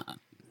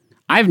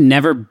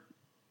interesting.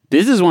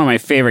 This is one of my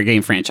favorite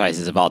game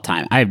franchises of all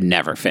time. I've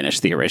never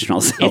finished the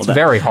original Zelda. It's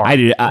very hard.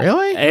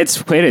 Really? It's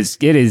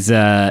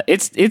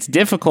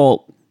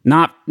difficult,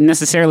 not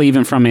necessarily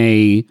even from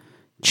a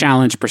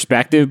challenge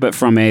perspective, but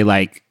from a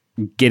like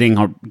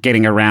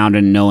getting around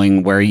and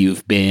knowing where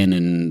you've been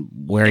and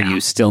where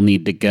you still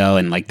need to go,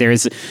 and like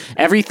there's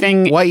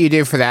everything. What you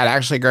do for that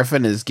actually,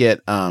 Griffin, is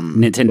get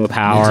Nintendo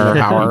Power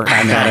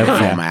and that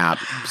full map,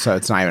 so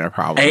it's not even a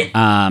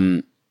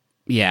problem.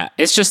 Yeah,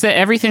 it's just that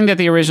everything that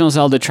the original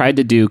Zelda tried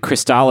to do,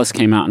 Crystallis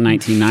came out in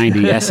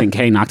 1990.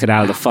 SNK knocked it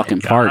out of the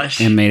fucking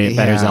park and made it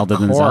better Zelda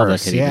than Zelda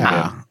could even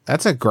do.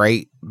 That's a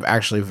great,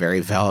 actually very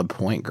valid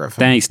point, Griffin.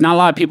 Thanks. Not a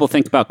lot of people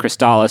think about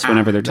Crystallis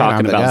whenever they're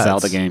talking about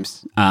Zelda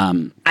games.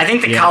 I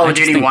think the Call of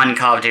Duty 1,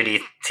 Call of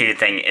Duty 2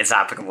 thing is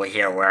applicable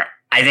here, where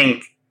I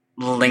think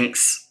Link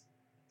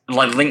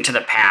to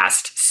the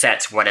Past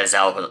sets what a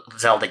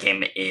Zelda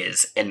game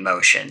is in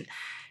motion.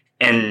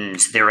 and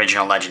the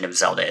original Legend of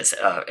Zelda is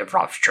a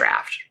rough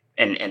draft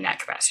in that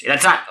capacity.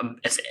 It's a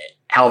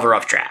hell of a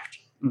rough draft.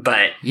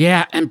 But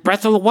yeah, and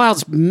Breath of the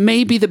Wild's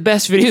maybe the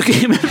best video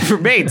game ever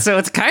made, so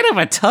it's kind of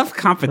a tough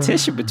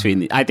competition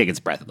between I think it's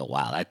Breath of the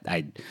Wild.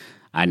 I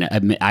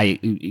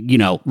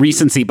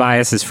recency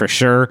bias is for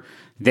sure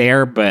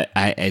there, but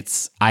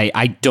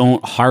I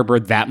don't harbor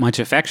that much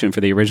affection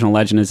for the original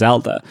Legend of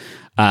Zelda,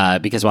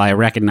 because while I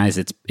recognize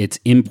its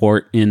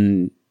import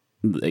in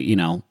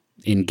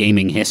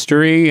gaming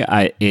history,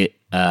 it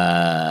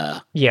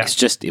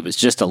was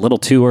just a little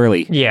too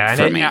early. Yeah,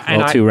 for me, a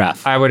little too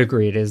rough. I would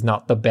agree. It is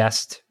not the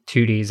best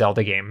 2D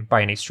Zelda game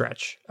by any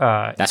stretch.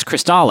 That's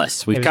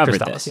Crystallis. We've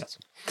covered this. Yes.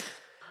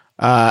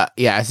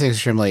 It's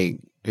extremely.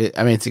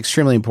 It's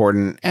extremely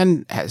important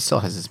and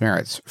still has its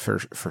merits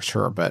for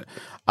sure. But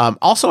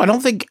also, I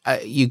don't think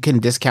you can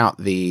discount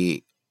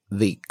the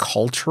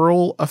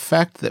cultural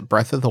effect that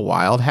Breath of the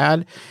Wild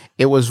had.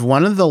 It was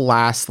one of the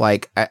last,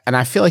 and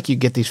I feel like you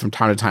get these from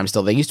time to time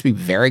still. They used to be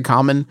very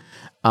common.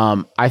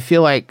 I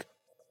feel like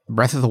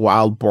Breath of the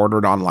Wild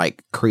bordered on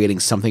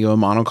creating something of a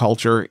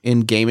monoculture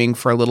in gaming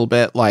for a little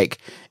bit.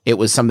 It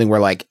was something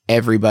where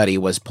everybody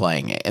was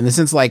playing it. In the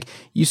sense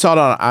you saw it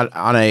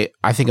on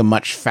I think a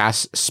much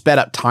sped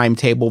up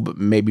timetable, but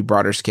maybe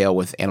broader scale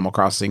with Animal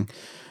Crossing.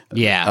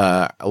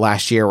 Yeah.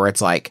 Last year, where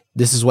it's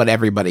this is what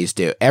everybody's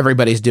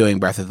doing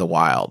Breath of the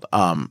Wild.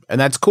 And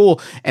that's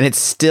cool. And it's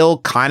still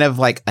kind of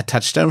a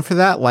touchstone for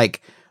that.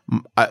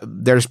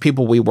 There's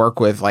people we work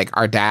with,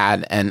 our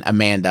dad and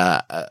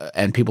Amanda,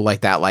 and people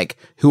like that,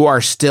 who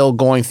are still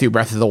going through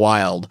Breath of the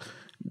Wild,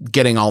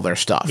 getting all their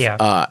stuff.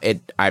 Yeah.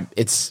 It's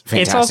fantastic.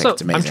 It's also,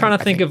 it's amazing. I'm trying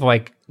to think of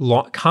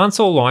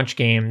console launch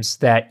games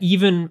that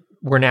even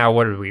we're now,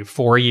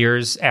 4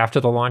 years after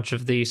the launch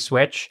of the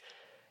Switch.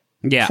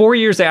 Yeah. 4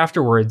 years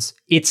afterwards,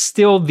 it's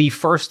still the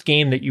first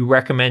game that you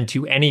recommend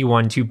to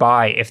anyone to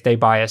buy if they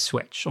buy a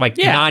Switch.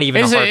 Not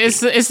even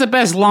it's the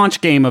best launch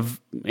game of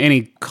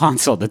any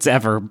console that's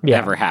ever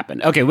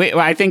happened. Okay, wait,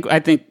 I think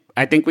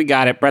we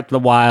got it. Breath of the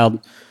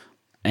Wild,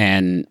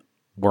 and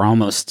we're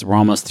almost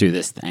through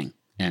this thing,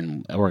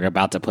 and we're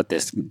about to put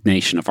this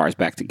nation of ours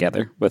back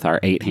together with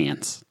our 8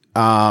 hands.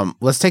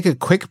 Let's take a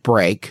quick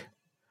break.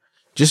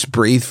 Just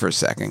breathe for a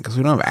second, because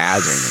we don't have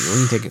ads or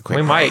anything. We can take a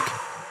quick break.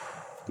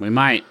 We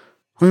might.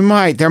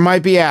 There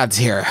might be ads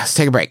here. Let's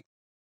take a break.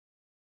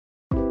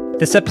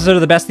 This episode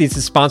of The Besties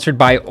is sponsored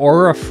by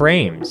Aura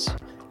Frames.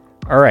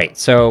 All right,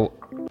 so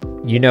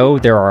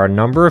there are a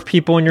number of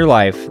people in your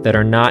life that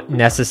are not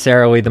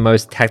necessarily the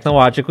most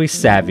technologically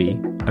savvy.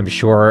 I'm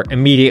sure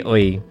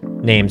immediately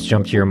names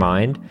jump to your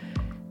mind.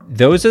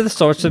 Those are the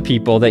sorts of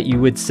people that you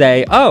would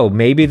say, oh,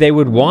 maybe they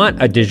would want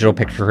a digital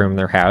picture room in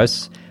their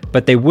house,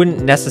 but they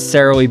wouldn't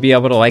necessarily be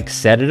able to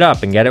set it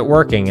up and get it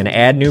working and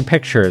add new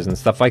pictures and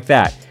stuff like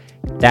that.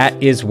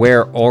 That is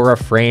where Aura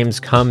Frames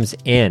comes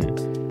in.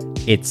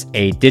 It's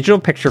a digital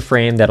picture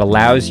frame that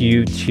allows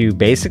you to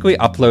basically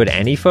upload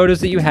any photos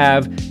that you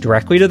have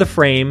directly to the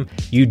frame.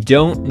 You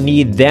don't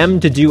need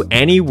them to do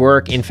any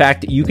work. In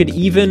fact, you could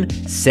even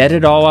set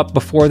it all up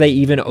before they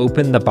even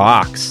open the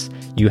box.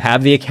 You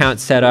have the account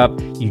set up,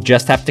 you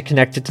just have to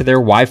connect it to their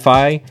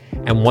Wi-Fi,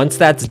 and once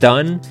that's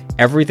done,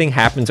 everything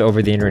happens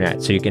over the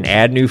internet. So you can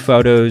add new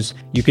photos,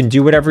 you can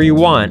do whatever you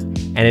want,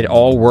 and it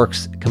all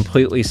works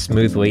completely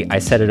smoothly. I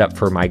set it up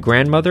for my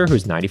grandmother,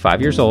 who's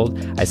 95 years old.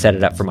 I set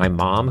it up for my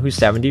mom, who's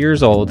 70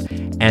 years old,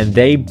 and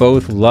they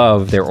both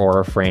love their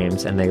Aura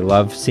frames, and they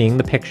love seeing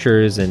the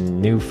pictures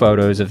and new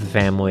photos of the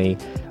family,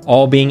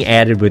 all being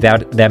added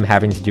without them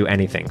having to do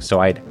anything. So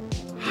I'd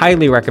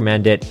highly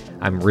recommend it.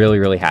 I'm really,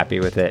 really happy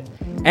with it.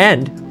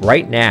 And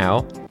right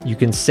now, you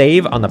can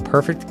save on the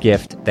perfect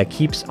gift that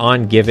keeps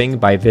on giving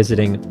by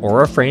visiting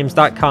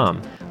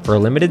auraframes.com. For a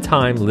limited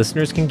time,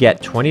 listeners can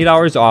get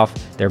 $20 off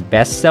their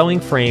best-selling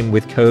frame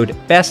with code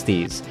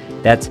BESTIES.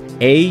 That's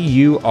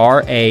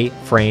AURA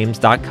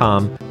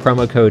frames.com,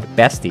 promo code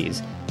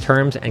BESTIES.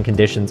 Terms and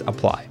conditions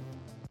apply.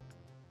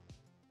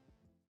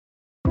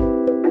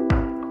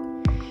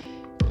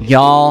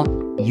 Y'all,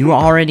 you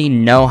already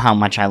know how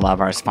much I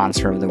love our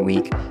sponsor of the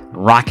week,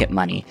 Rocket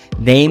Money.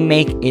 They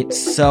make it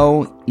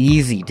so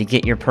easy to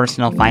get your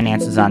personal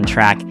finances on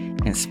track,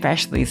 and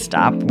especially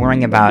stop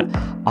worrying about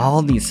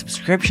all these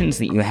subscriptions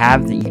that you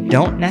have that you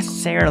don't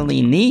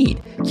necessarily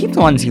need. Keep the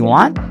ones you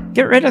want,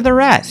 get rid of the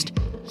rest.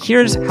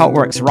 Here's how it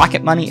works.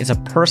 Rocket Money is a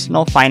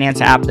personal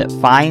finance app that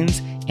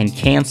finds and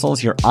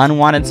cancels your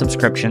unwanted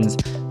subscriptions,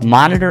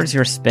 monitors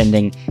your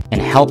spending,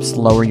 and helps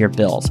lower your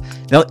bills.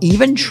 They'll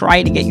even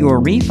try to get you a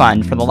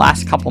refund for the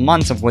last couple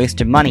months of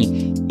wasted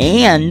money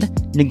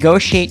and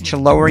negotiate to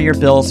lower your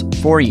bills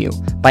for you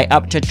by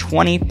up to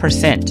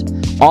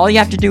 20%. All you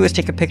have to do is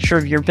take a picture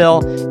of your bill,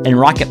 and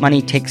Rocket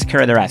Money takes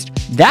care of the rest.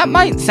 That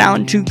might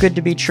sound too good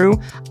to be true.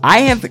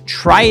 I have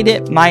tried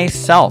it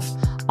myself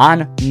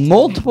on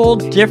multiple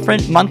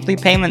different monthly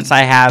payments I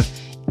have,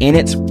 and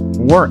it's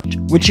worked,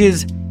 which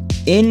is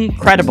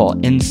incredible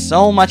and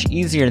so much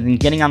easier than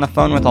getting on the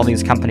phone with all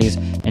these companies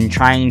and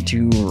trying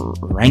to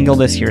wrangle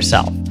this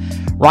yourself.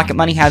 Rocket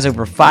Money has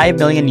over 5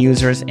 million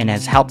users and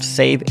has helped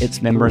save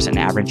its members an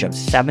average of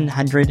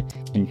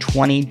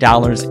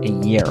 $720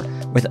 a year,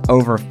 with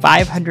over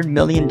 $500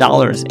 million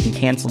in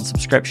canceled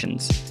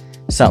subscriptions.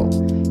 So,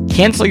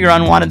 cancel your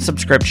unwanted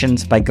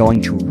subscriptions by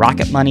going to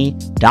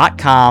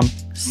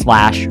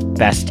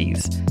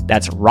rocketmoney.com/besties.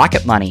 That's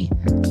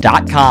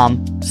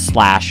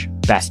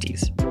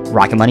rocketmoney.com/besties.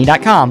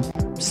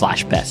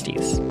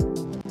 rocketmoney.com/besties.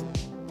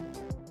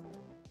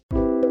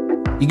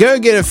 You go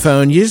get a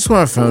phone, you just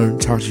want a phone,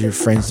 talk to your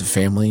friends and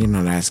family, you're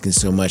not asking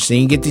so much. Then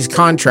you get these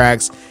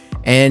contracts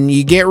and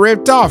you get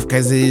ripped off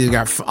because they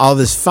got all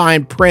this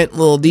fine print,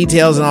 little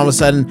details, and all of a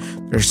sudden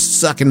they're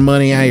sucking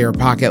money out of your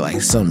pocket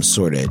like some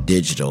sort of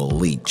digital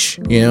leech.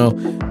 You know,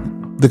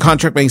 the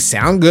contract may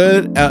sound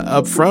good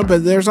up front,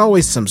 but there's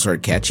always some sort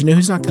of catch. You know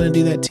who's not going to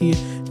do that to you?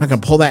 Not going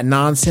to pull that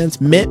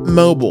nonsense? Mint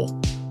Mobile.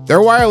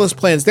 Their wireless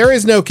plans, there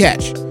is no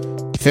catch.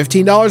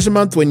 $15 a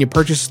month when you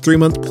purchase a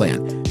 3-month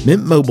plan.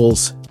 Mint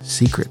Mobile's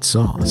secret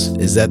sauce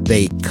is that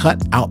they cut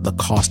out the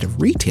cost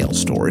of retail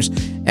stores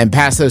and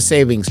pass those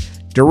savings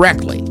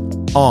directly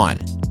on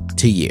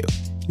to you.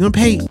 You want to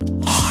pay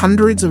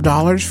hundreds of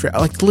dollars for,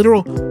 like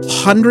literal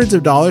hundreds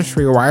of dollars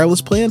for your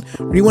wireless plan?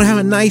 Or do you want to have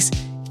a nice,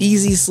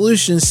 easy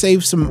solution,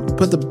 save some,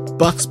 put the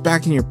bucks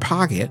back in your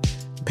pocket,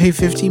 pay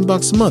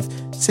 $15 a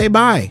month, say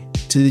bye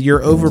to your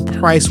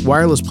overpriced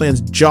wireless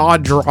plan's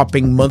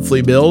jaw-dropping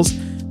monthly bills,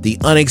 the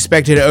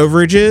unexpected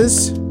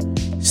overages?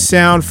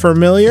 Sound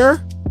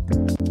familiar?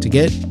 To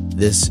get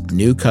this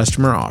new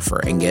customer offer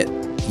and get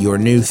your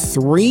new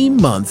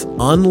 3-month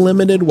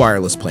unlimited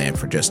wireless plan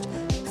for just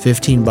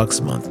 $15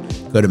 a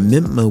month, go to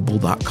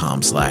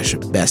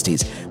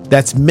mintmobile.com/besties.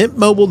 That's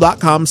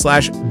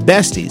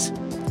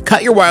mintmobile.com/besties.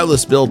 Cut your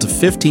wireless bill to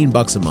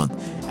 $15 a month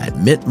at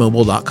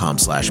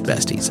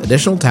mintmobile.com/besties.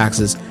 Additional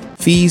taxes,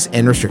 fees,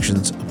 and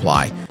restrictions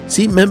apply.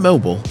 See Mint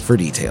Mobile for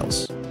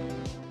details.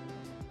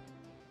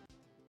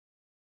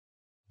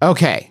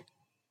 Okay.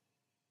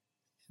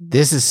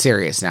 This is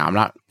serious now. I'm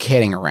not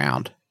kidding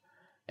around.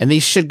 And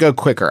these should go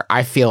quicker.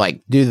 I feel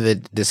like, due to the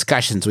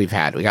discussions we've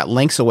had, we got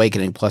Link's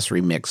Awakening plus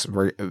remakes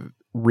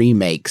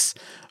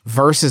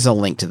versus A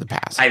Link to the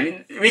Past. I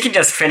mean, we can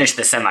just finish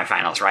the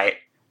semifinals, right?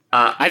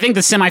 I think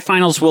the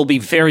semifinals will be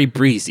very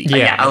breezy.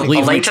 A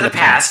Link to the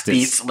Past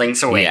beats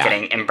Link's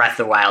Awakening, and Breath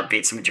of the Wild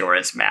beats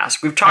Majora's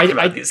Mask. We've talked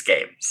about these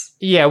games.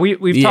 Yeah,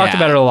 we've talked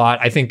about it a lot.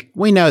 I think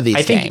we know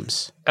these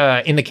games.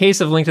 In the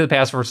case of Link to the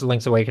Past versus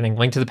Link's Awakening,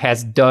 Link to the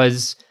Past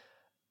does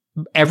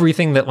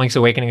everything that Link's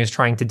Awakening is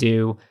trying to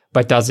do,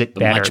 but does it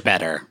better. Much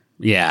better.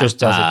 Yeah. Just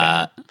does it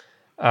better.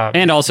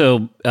 And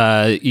also,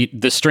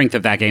 the strength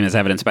of that game is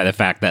evidenced by the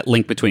fact that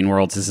Link Between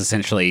Worlds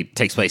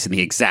takes place in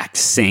the exact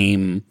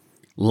same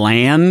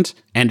land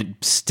and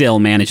still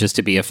manages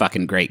to be a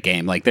fucking great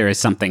game. Like, there is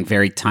something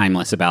very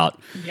timeless about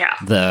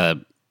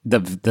the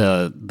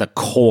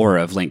core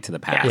of Link to the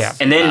Past. Yeah.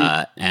 And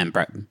then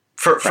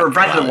for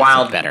Breath of the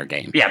Wild, a better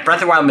game. Yeah, Breath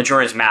of the Wild and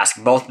Majora's Mask,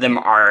 both of them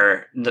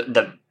are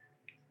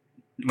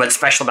what's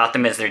special about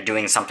them is they're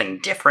doing something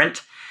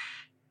different.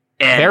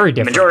 And very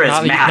different.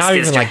 Majora's Mask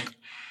is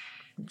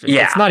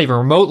it's not even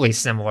remotely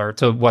similar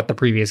to what the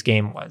previous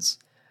game was.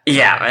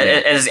 Yeah,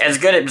 as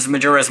good as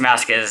Majora's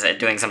Mask is at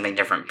doing something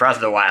different, Breath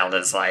of the Wild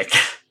is like,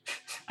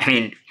 I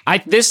mean,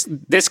 this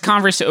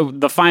conversation,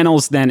 the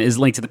finals then is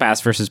Link to the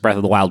Past versus Breath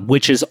of the Wild,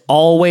 which is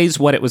always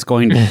what it was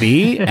going to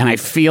be, and I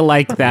feel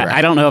like that. Right.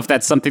 I don't know if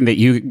that's something that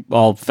you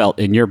all felt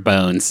in your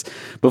bones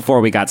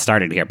before we got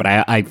started here, but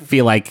I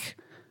feel like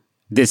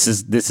this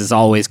is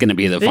always going to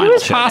be the final. It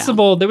was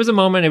possible. There was a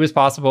moment it was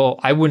possible.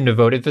 I wouldn't have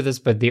voted for this,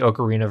 but the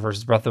Ocarina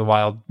versus Breath of the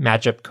Wild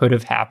matchup could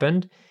have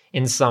happened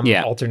in some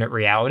alternate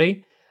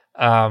reality.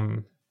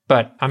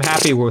 But I'm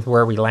happy with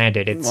where we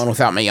landed. It's one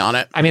without me on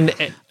it. I mean,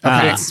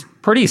 it's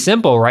pretty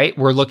simple, right?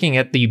 We're looking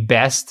at the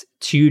best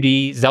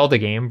 2D Zelda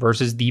game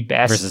versus the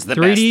best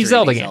 3D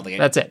Zelda game.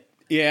 That's it.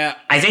 Yeah.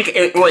 I think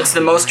it's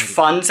the most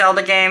fun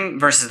Zelda game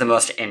versus the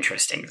most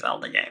interesting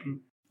Zelda game.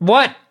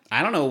 What?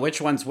 I don't know which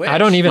one's which. I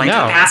don't even know. Link to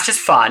the Past is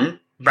fun.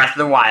 Breath of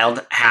the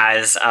Wild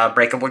has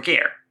breakable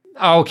gear.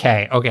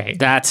 Okay.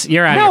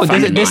 You're out. No,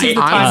 this is the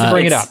time to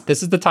bring it up.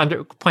 This is the time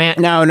to Plant.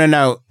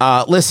 No.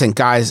 Listen,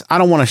 guys, I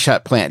don't want to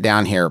shut Plant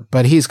down here,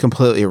 but he's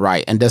completely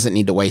right and doesn't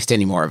need to waste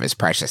any more of his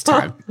precious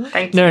time.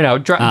 Thank you. No.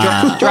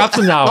 Drop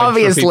some knowledge.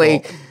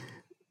 Obviously,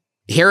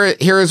 here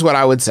is what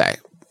I would say.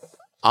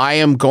 I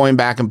am going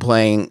back and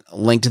playing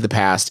Link to the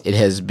Past. It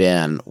has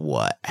been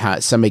what?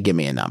 Somebody give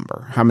me a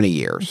number. How many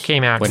years?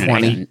 Came out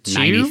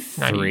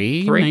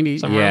 93? 90?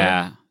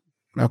 Yeah.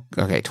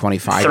 Okay,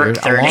 25 years.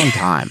 30. A long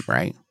time,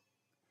 right?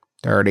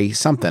 30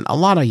 something. A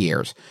lot of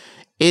years.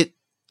 It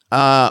came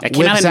out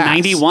in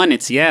 91.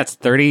 It's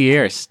 30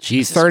 years.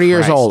 Jesus 30 Christ.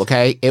 years old,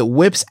 okay? It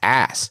whips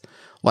ass.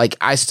 Like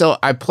I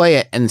play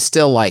it and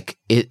still like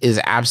it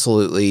is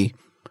absolutely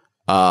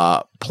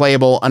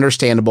playable,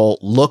 understandable,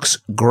 looks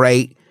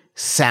great,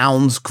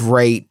 sounds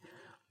great.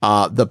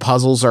 The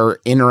puzzles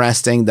are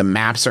interesting, the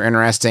maps are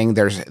interesting.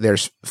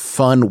 There's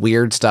fun,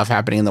 weird stuff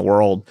happening in the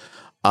world.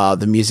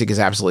 The music is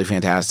absolutely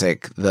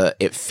fantastic.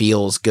 It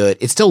feels good.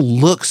 It still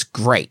looks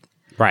great.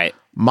 Right.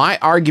 My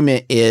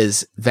argument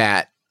is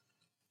that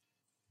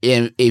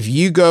if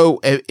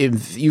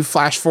you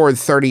flash forward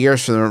 30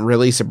 years from the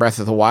release of Breath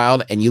of the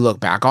Wild and you look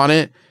back on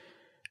it,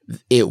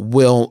 you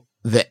will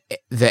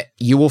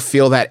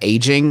feel that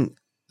aging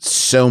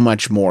so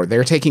much more.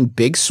 They're taking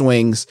big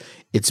swings.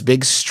 It's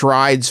big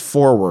strides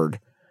forward,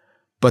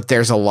 but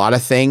there's a lot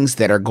of things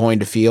that are going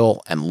to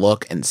feel and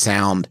look and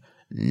sound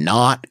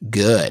not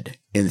good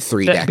in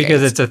 3 decades.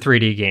 Because it's a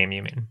 3D game,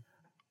 you mean?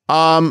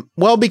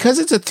 Well, because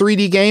it's a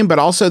 3D game, but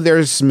also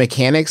there's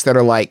mechanics that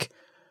are like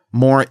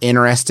more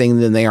interesting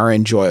than they are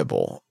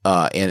enjoyable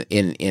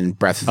in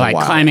Breath of the Wild.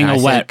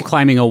 Like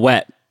climbing a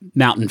wet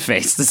mountain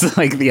face. This is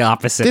like the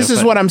opposite. This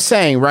is what I'm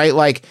saying, right?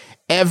 Like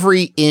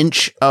every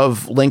inch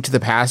of Link to the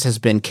Past has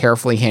been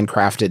carefully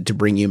handcrafted to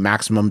bring you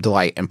maximum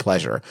delight and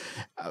pleasure.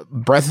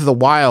 Breath of the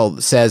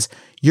Wild says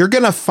you're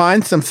going to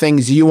find some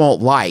things you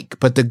won't like,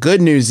 but the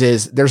good news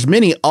is there's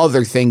many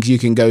other things you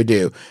can go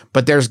do,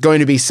 but there's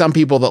going to be some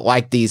people that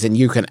like these and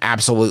you can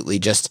absolutely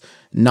just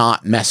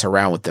not mess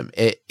around with them.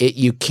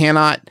 You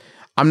cannot,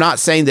 I'm not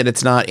saying that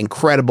it's not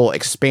incredible,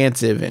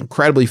 expansive,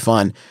 incredibly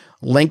fun.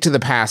 Link to the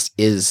Past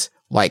is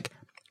like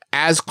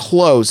as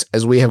close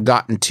as we have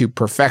gotten to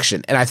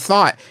perfection. And I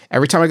thought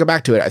every time I go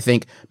back to it, I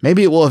think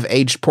maybe it will have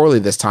aged poorly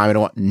this time. And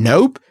I went,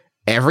 nope.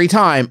 Every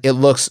time it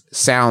looks,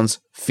 sounds,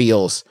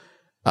 feels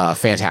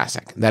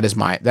fantastic. That is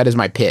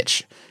my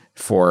pitch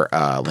for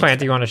Plant,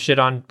 do you want to shit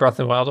on Breath of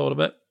the Wild a little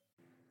bit?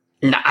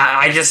 No,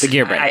 I just the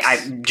gear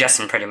breaks.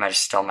 Justin pretty much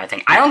stole my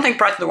thing. I don't think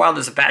Breath of the Wild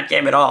is a bad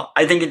game at all.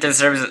 I think it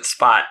deserves its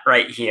spot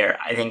right here.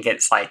 I think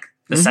it's like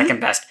the second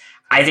best.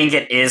 I think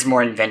it is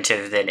more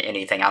inventive than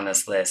anything on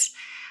this list.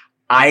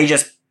 I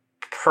just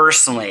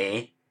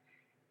personally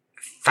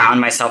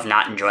found myself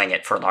not enjoying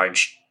it for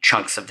large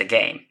chunks of the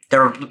game.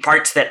 There were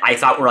parts that I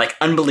thought were like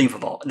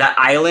unbelievable. That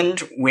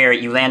island where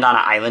you land on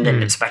an island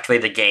and it's effectively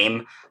the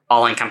game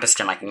all encompassed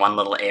in like one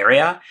little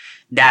area.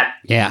 That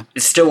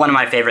is still one of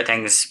my favorite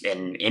things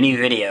in any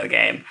video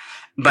game.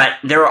 But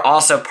there were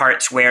also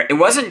parts where it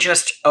wasn't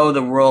just,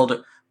 the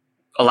world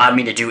allowed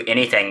me to do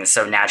anything,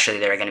 so naturally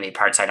there are going to be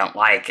parts I don't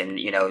like, and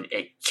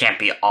it can't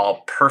be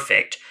all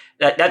perfect.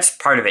 That's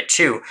part of it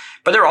too.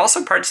 But there are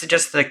also parts of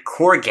just the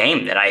core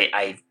game that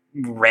I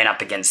ran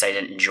up against I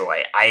didn't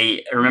enjoy.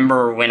 I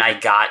remember when I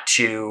got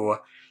to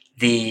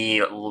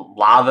the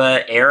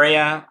lava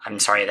area. I'm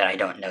sorry that I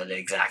don't know the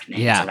exact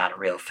names. Yeah. I'm not a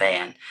real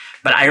fan.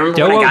 But I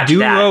remember when I got to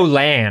that.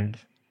 Land.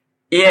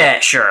 Yeah,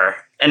 sure.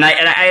 And I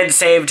had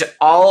saved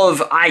all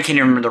of, I can't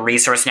remember the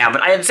resource now,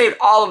 but I had saved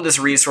all of this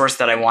resource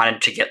that I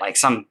wanted to get like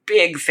some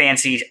big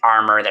fancy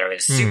armor that I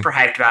was super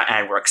hyped about, and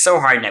I worked so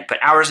hard and I put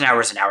hours and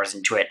hours and hours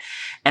into it.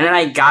 And then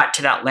I got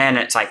to that land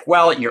and it's like,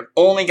 well, you're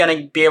only going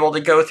to be able to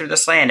go through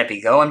this land if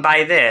you go and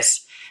buy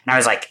this. And I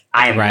was like,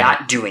 I am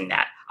not doing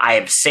that. I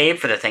have saved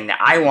for the thing that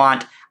I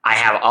want. I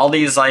have all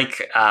these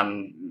like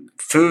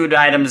food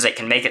items that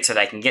can make it so that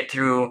I can get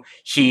through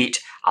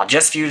heat. I'll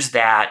just use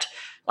that.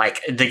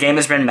 Like, the game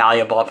has been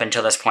malleable up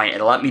until this point.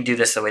 It'll let me do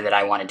this the way that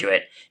I want to do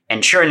it.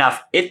 And sure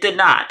enough, it did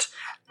not.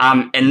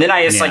 And then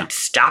I just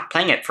stopped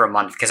playing it for a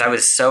month because I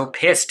was so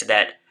pissed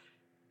that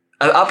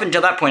up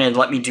until that point, it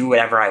let me do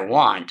whatever I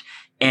want.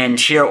 And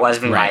here it was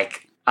being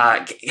like,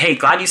 hey,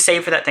 glad you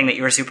saved for that thing that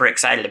you were super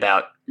excited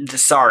about.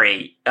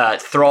 Sorry,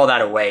 throw all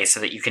that away so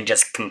that you can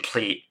just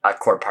complete a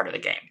core part of the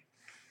game.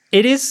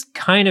 It is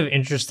kind of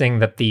interesting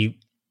that the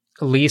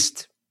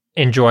least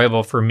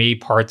enjoyable for me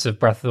parts of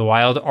Breath of the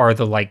Wild are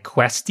the like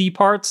questy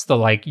parts, the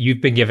like you've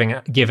been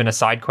given a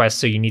side quest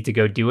so you need to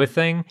go do a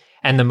thing,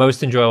 and the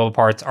most enjoyable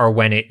parts are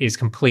when it is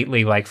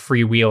completely like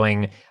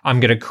freewheeling. I'm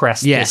gonna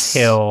crest this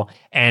hill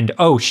and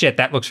oh shit,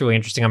 that looks really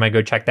interesting, I'm gonna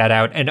go check that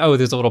out, and oh,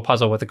 there's a little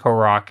puzzle with a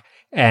Korok.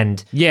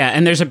 And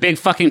and there's a big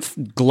fucking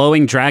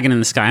glowing dragon in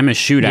the sky. I'm gonna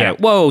shoot at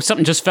it. Whoa,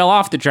 something just fell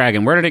off the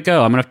dragon. Where did it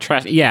go? I'm gonna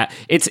try.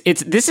 It's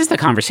this is the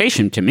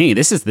conversation to me.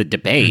 This is the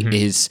debate.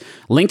 Is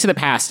Link to the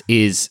Past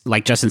is,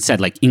 like Justin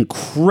said, like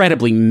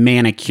incredibly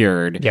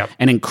manicured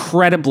and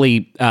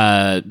incredibly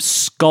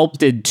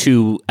sculpted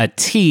to a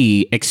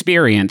T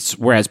experience,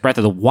 whereas Breath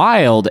of the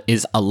Wild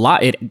is a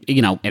lot.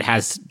 It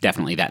has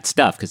definitely that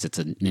stuff because it's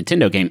a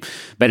Nintendo game,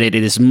 but it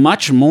is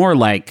much more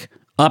like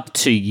up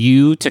to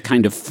you to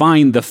kind of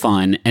find the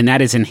fun, and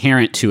that is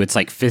inherent to its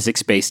like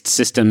physics-based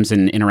systems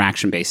and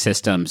interaction-based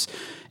systems.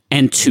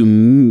 And to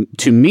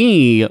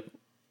me,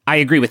 I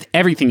agree with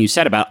everything you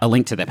said about A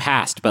Link to the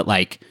Past, but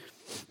like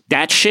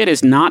that shit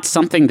is not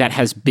something that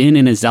has been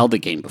in a Zelda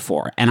game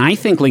before. And I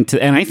think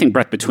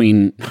Breath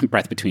Between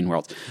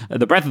Worlds,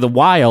 the Breath of the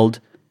Wild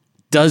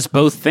does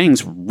both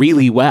things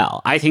really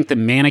well. I think the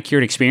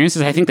manicured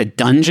experiences, I think the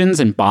dungeons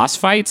and boss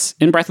fights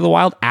in Breath of the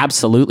Wild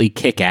absolutely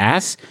kick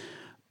ass.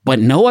 But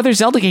no other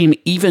Zelda game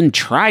even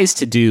tries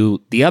to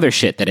do the other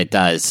shit that it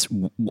does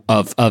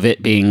of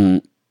it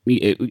being...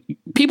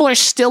 People are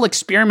still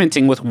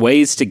experimenting with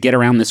ways to get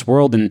around this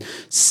world and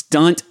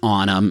stunt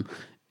on them.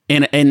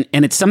 And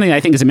it's something that I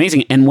think is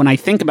amazing. And when I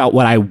think about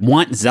what I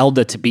want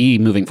Zelda to be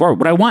moving forward,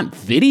 what I want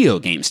video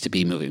games to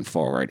be moving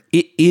forward,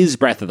 it is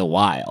Breath of the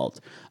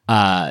Wild.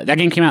 That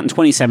game came out in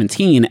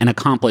 2017 and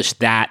accomplished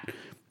that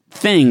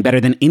thing better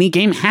than any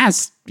game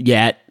has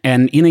yet,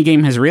 and any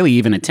game has really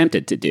even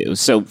attempted to do.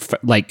 So,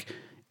 like,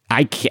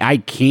 I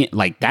can't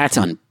like, that's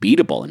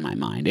unbeatable in my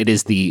mind. It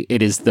is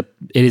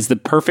the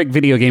perfect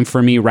video game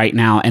for me right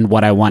now, and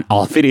what I want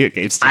all video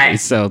games to be.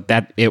 So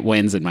that it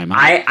wins in my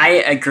mind. I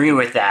agree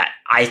with that.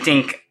 I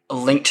think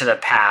Link to the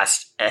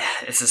Past.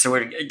 This is so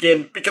weird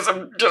again because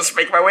I'm just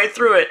making my way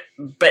through it.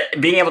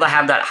 But being able to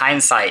have that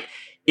hindsight,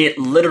 it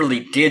literally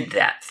did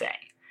that thing.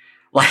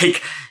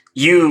 Like,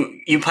 you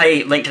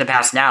play Link to the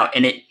Past now,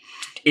 and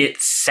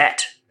it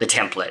set the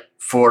template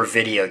for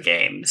video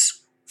games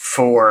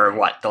for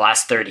the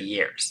last 30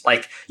 years.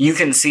 Like, you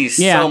can see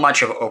so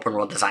much of open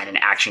world design and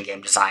action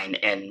game design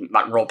and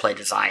roleplay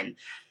design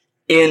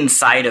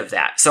inside of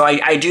that. So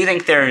I do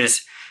think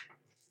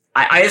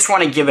I just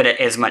want to give it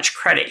as much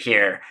credit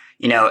here.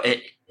 You know,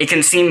 it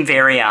can seem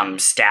very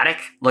static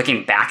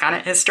looking back on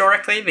it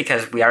historically,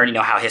 because we already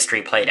know how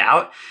history played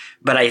out.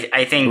 But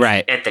I think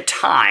at the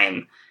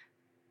time,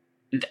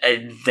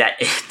 that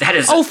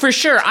is for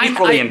sure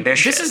equally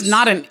ambitious. This is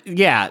not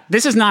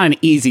an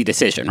easy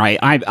decision, right?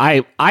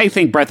 I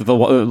think Breath of the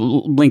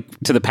Link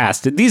to the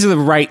Past, these are the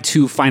right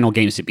two final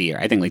games to be here.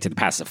 I think Link to the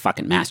Past is a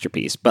fucking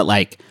masterpiece, but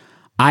like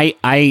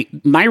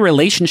my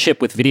relationship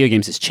with video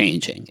games is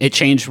changing. It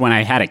changed when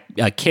I had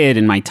a kid,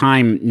 and my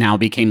time now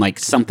became like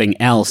something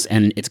else,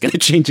 and it's going to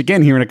change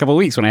again here in a couple of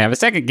weeks when I have a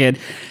second kid.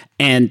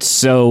 And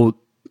so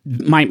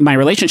my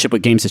relationship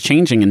with games is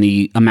changing, and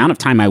the amount of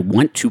time I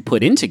want to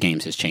put into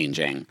games is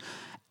changing.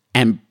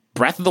 And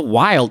Breath of the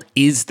Wild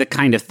is the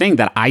kind of thing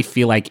that I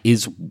feel like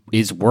is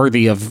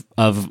worthy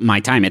of my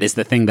time. It is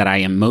the thing that I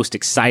am most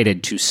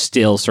excited to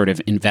still sort of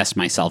invest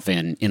myself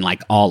in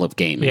like all of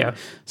gaming. Yeah.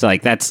 So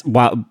like that's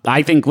why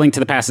I think Link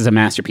to the Past is a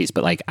masterpiece,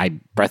 but like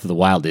Breath of the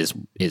Wild is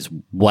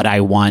what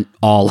I want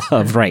all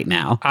of right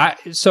now.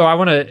 So I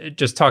want to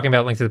just talking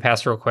about Link to the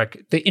Past real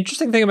quick. The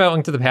interesting thing about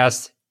Link to the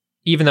Past,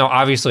 even though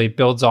obviously it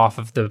builds off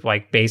of the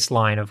like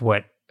baseline of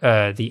what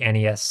the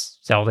NES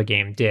Zelda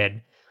game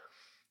did,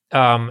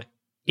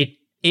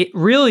 it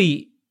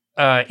really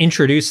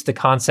introduced the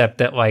concept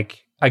that, like,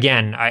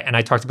 again,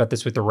 I talked about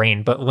this with the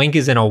rain, but Link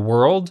is in a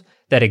world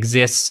that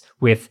exists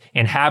with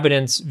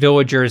inhabitants,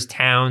 villagers,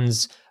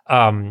 towns,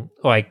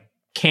 like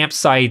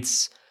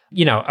campsites.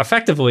 You know,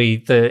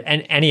 effectively the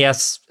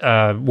NES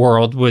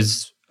world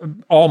was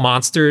all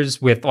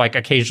monsters with, like,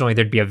 occasionally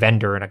there'd be a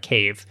vendor in a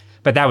cave,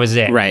 but that was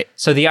it. Right.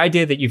 So the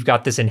idea that you've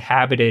got this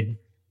inhabited,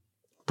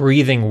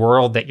 breathing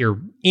world that you're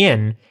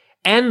in,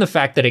 and the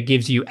fact that it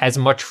gives you as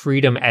much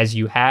freedom as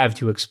you have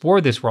to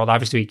explore this world.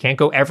 Obviously, you can't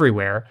go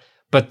everywhere,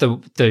 but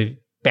the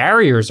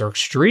barriers are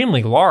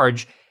extremely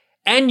large,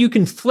 and you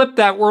can flip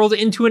that world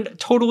into a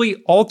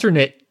totally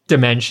alternate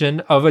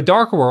dimension of a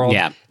dark world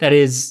that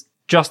is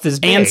just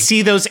as big. And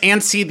see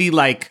the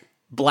like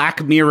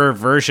Black Mirror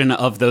version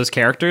of those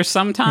characters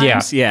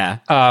sometimes. Yeah.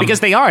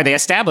 Because they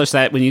establish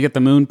that when you get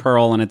the Moon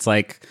Pearl, and it's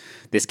like,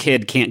 this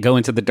kid can't go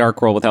into the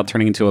dark world without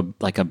turning into a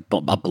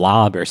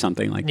blob or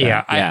something like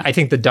that. Yeah, I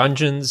think the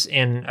dungeons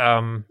in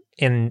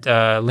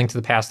Link to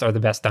the Past are the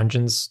best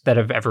dungeons that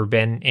have ever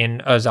been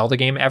in a Zelda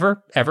game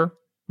ever.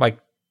 Like,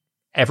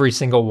 every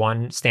single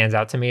one stands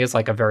out to me as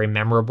like a very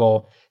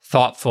memorable,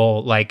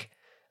 thoughtful, like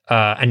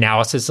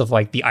analysis of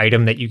like the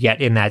item that you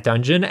get in that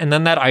dungeon, and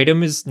then that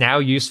item is now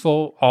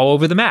useful all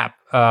over the map.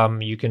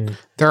 You can.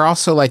 They're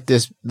also like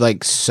this,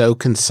 like so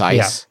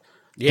concise.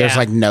 Yeah. There's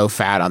like no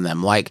fat on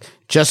them. Like,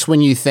 just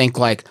when you think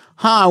like,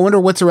 I wonder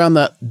what's around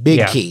the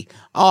big key.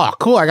 Oh,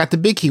 cool. I got the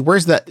big key.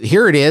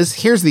 Here it is.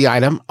 Here's the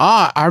item.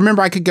 I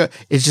remember I could go.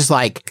 It's just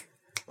like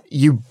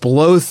you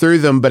blow through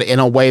them, but in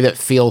a way that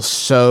feels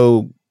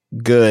so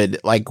good.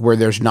 Like, where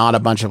there's not a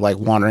bunch of like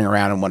wandering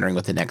around and wondering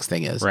what the next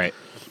thing is. Right.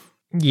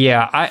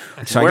 Yeah. I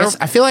guess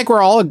I feel like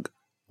we're all,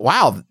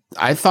 wow.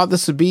 I thought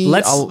this would be a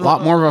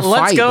lot more of a fight.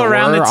 Let's go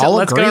around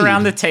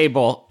the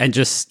table and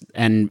just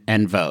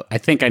and vote. I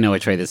think I know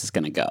which way this is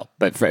going to go,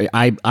 but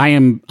I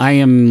am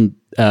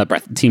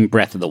Team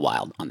Breath of the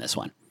Wild on this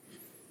one.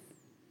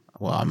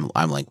 Well,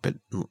 I'm like, but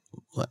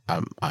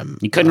I'm.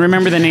 You couldn't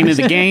remember the name of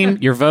the game.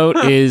 Your vote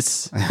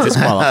is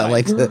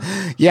disqualified.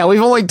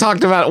 We've only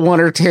talked about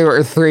 1 or 2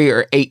 or 3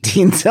 or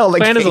 18 Zelda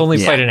games. Plan has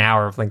only played an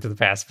hour of Link to the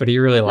Past, but he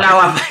really liked it. No,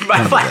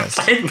 I've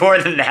played more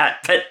than that,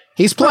 but.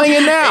 He's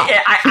playing it now.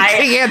 I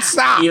can't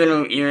stop.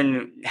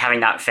 Even having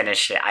not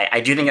finished it, I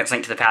do think it's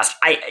Link to the Past.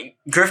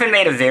 Griffin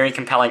made a very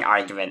compelling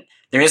argument.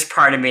 There is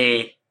part of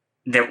me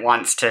that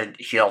wants to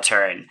heel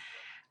turn.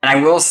 And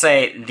I will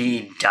say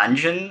the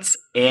dungeons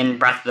in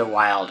Breath of the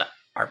Wild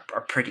are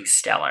pretty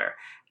stellar.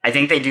 I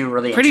think they do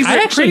really pretty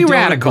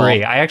radical.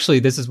 Agree.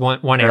 This is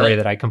one area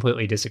that I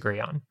completely disagree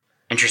on.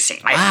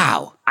 Interesting.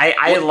 Wow.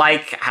 I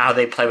like how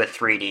they play with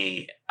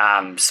 3D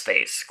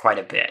space quite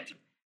a bit.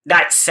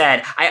 That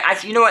said,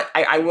 you know what?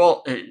 I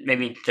will.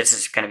 Maybe this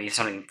is going to be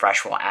something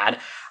fresh we'll add.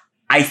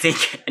 I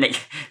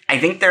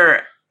think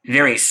they're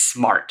very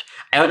smart.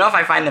 I don't know if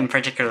I find them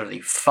particularly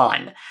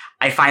fun.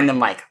 I find them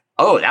like,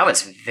 oh, that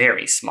was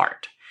very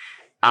smart.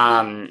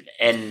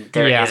 And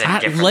there is a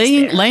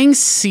difference laying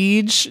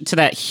siege to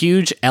that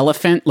huge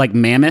elephant, like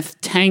mammoth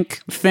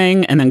tank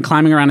thing, and then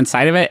climbing around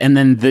inside of it, and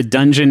then the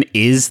dungeon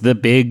is the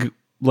big,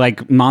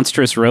 like,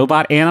 monstrous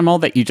robot animal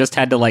that you just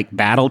had to, like,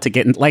 battle to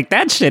get in. Like,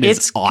 that shit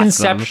is awesome. It's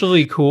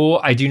conceptually cool.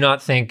 I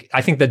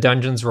think the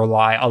dungeons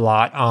rely a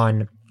lot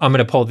on, I'm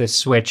going to pull this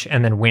switch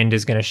and then wind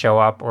is going to show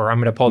up, or I'm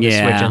going to pull this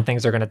switch and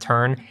things are going to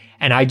turn.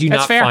 And I do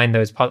not find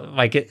those,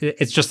 like,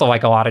 it's just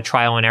like a lot of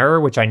trial and error,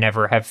 which I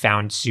never have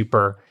found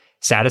super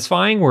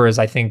satisfying. Whereas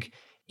I think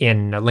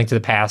in A Link to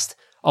the Past,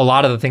 a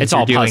lot of the things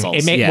you're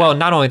doing, well,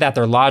 not only that,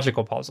 they're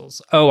logical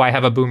puzzles. Oh, I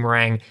have a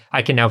boomerang.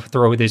 I can now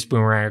throw this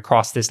boomerang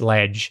across this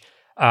ledge.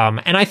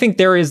 And I think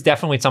there is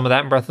definitely some of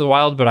that in Breath of the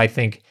Wild, but I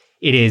think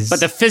it is. But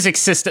the physics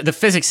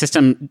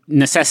system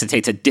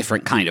necessitates a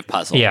different kind of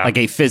puzzle, like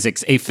a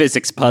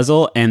physics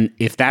puzzle. And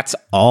if that's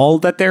all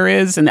that there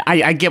is, and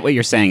I get what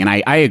you're saying, and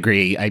I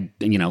agree.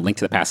 Link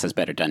to the Past has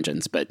better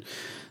dungeons, but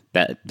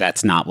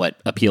that's not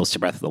what appeals to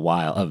Breath of the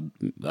Wild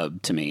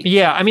to me.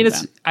 Yeah, I mean,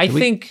 I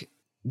think.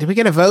 Did we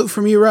get a vote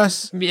from you,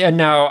 Russ? Yeah,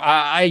 no,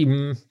 I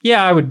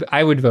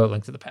would vote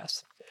Link to the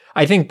Past.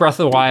 I think Breath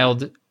of the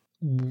Wild.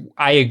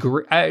 I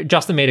agree.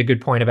 Justin made a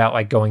good point about,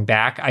 like, going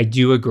back. I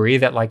do agree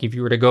that, like, if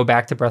you were to go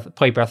back to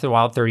play Breath of the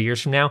Wild 30 years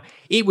from now,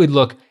 it would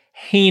look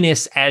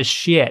heinous as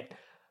shit.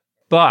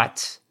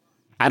 But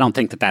I don't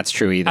think that that's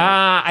true either.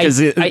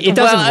 It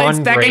doesn't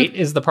run great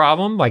is the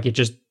problem. Like, it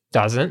just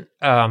doesn't.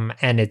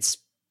 And it's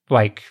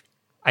like,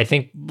 I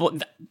think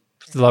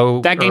slow.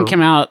 That game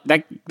came out.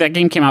 That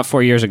game came out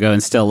 4 years ago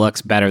and still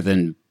looks better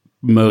than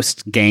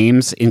most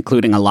games,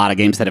 including a lot of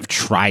games that have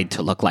tried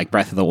to look like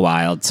Breath of the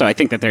Wild. So I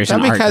think that there's an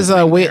because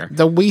the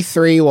Wii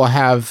 3 will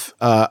have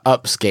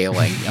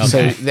upscaling, so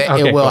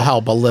it will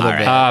help a little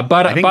bit.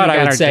 But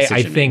I would say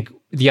I think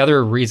the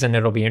other reason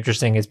it'll be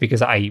interesting is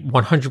because I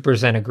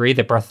 100% agree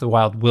that Breath of the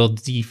Wild will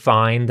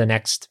define the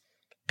next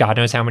God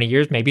knows how many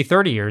years, maybe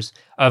 30 years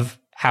of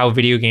how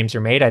video games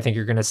are made. I think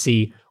you're going to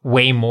see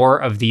way more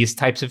of these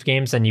types of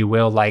games than you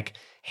will, like,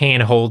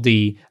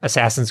 handholdy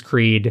Assassin's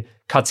Creed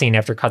cutscene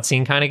after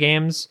cutscene kind of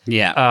games.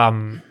 Yeah.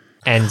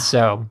 And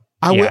so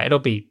it'll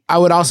be. I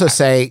would also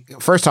say,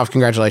 first off,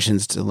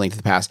 congratulations to Link to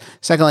the Past.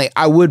 Secondly,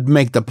 I would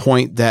make the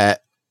point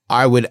that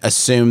I would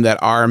assume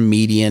that our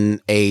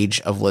median age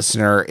of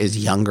listener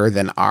is younger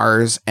than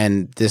ours,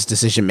 and this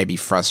decision may be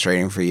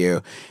frustrating for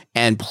you.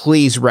 And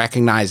please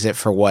recognize it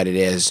for what it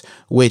is,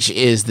 which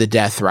is the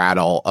death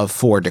rattle of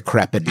 4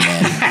 decrepit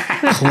men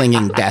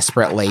clinging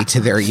desperately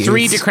to their youth.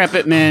 3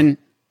 decrepit men.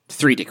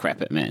 3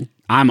 decrepit men.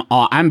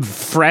 I'm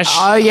fresh.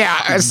 Oh yeah,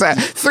 I said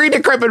 3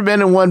 decrepit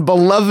men and 1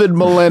 beloved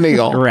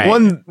millennial. Right.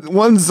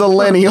 One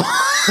zillennial.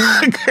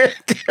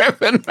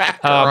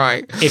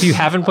 Right. If you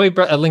haven't played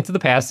A Link to the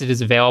Past, it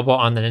is available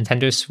on the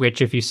Nintendo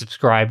Switch if you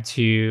subscribe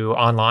to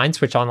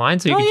Switch Online,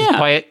 so you can just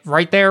play it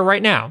right there,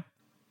 right now.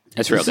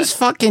 That's real. Is this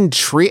fucking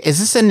Is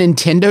this a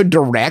Nintendo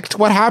Direct?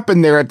 What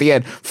happened there at the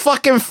end?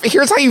 Fucking,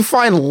 here's how you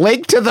find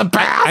Link to the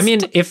Past. I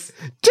mean,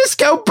 just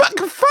go find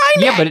it.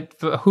 Yeah,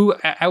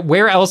 but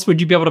where else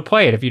would you be able to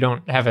play it if you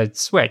don't have a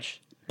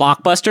Switch?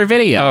 Blockbuster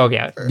Video. Oh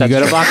yeah, you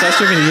go to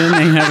Blockbuster Video and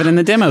they have it in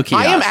the demo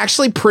kiosk. I am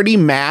actually pretty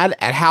mad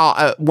at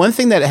how one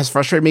thing that has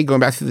frustrated me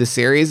going back through the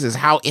series is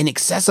how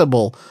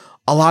inaccessible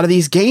a lot of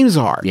these games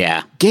are.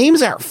 Yeah,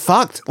 games are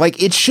fucked.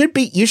 Like, it should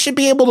be. You should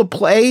be able to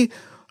play,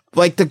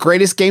 like, the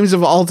greatest games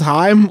of all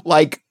time,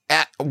 like,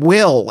 at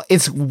will.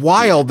 It's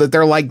wild that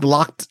they're, like,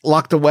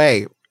 locked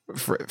away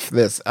for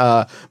this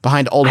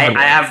behind old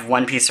hardware. I have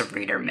one piece of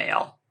reader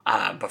mail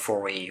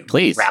before we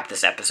wrap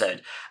this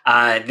episode.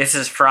 This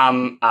is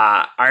from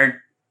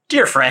our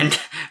dear friend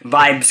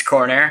Vibes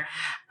Corner.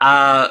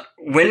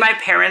 When my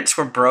parents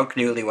were broke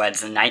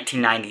newlyweds in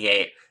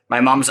 1998, my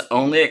mom's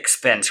only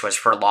expense was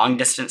for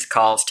long-distance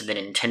calls to the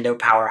Nintendo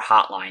Power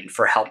Hotline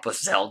for help with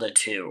Zelda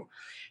 2.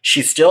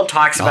 She still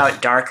talks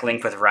about Dark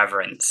Link with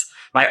reverence.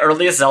 My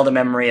earliest Zelda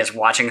memory is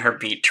watching her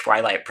beat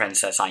Twilight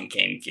Princess on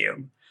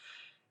GameCube.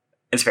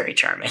 It's very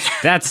charming.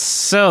 That's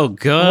so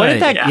good. What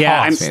did that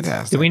cost?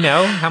 Fantastic. Do we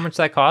know how much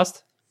that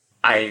cost?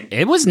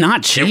 It was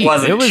not cheap. It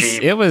wasn't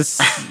cheap. It was,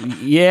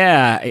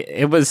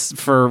 it was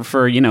for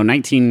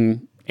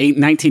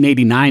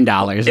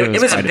 $1989.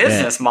 It was a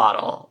business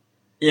model.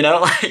 You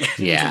know, like,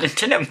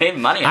 Nintendo made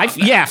money off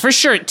that. Yeah, for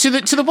sure. To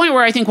the point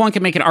where I think one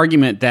can make an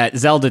argument that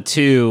Zelda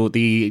 2,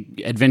 The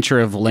Adventure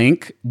of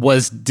Link,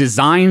 was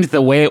designed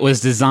the way it was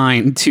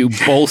designed to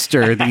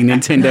bolster the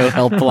Nintendo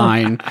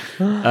helpline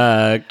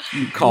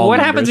call. What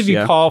happens if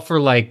you call for,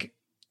 like,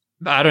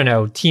 I don't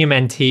know,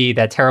 TMNT,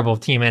 that terrible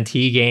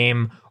TMNT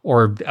game,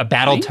 or a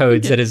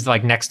Battletoads that is,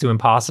 like, next to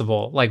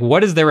impossible? Like,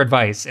 what is their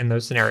advice in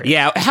those scenarios?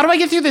 Yeah, how do I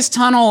get through this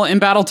tunnel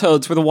in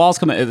Battletoads where the walls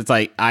come in? It's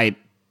like,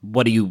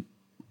 what do you...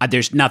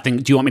 there's nothing.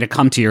 Do you want me to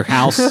come to your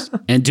house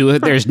and do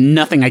it? There's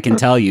nothing I can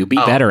tell you. Be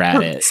better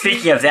at it.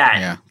 Speaking of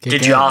that,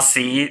 did you all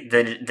see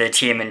the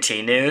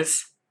TMNT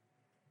news?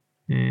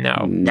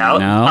 No.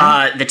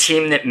 The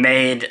team that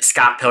made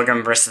Scott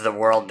Pilgrim vs. the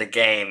World, the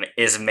game,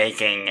 is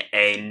making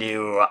a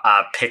new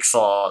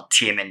pixel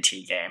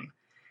TMNT game.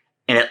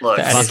 And it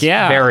looks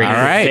very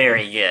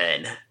very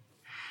good.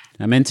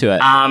 I'm into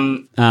it.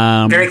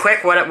 Very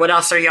quick, what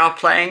else are y'all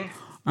playing?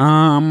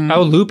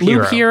 Loop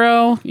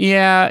Hero.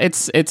 Yeah,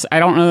 it's. I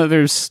don't know that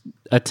there's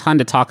a ton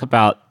to talk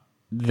about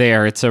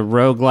there. It's a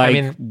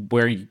roguelike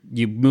where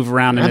you move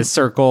around in a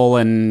circle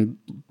and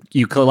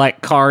you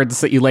collect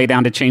cards that you lay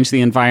down to change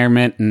the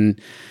environment, and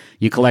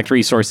you collect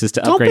resources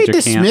to upgrade your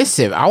camp. Don't be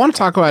dismissive. I want to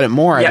talk about it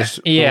more. Let's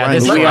maybe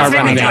do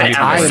an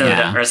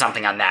episode or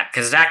something on that,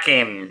 because that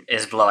game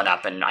is blowing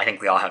up, and I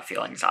think we all have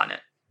feelings on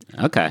it.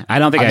 Okay, I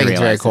don't think I think it's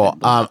very cool.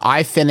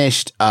 I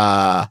finished.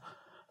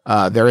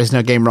 There is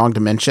no game wrong to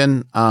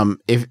mention. I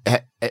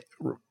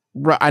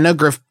know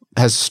Griff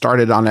has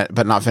started on it,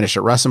 but not finished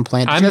it. Russ and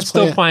Plant. I'm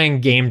still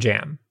playing Game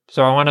Jam,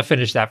 so I want to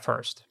finish that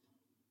first.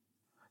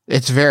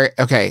 It's very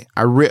okay.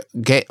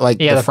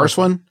 The first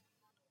one.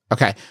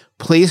 Okay,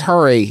 please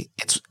hurry.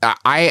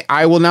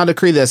 I will now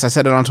decree this. I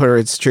said it on Twitter.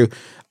 It's true.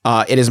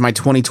 It is my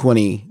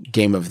 2020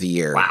 game of the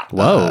year. Wow.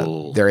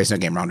 Whoa. There is no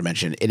game wrong to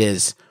mention. It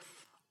is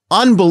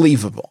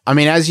unbelievable. I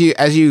mean, as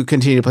you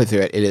continue to play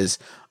through it, it is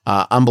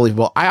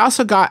unbelievable. I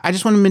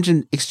just want to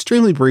mention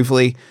extremely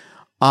briefly,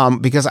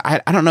 because I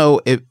don't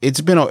know, it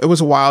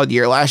was a wild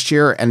year last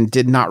year, and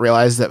did not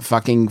realize that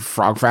fucking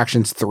Frog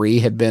Fractions 3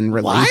 had been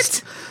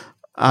released.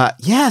 What?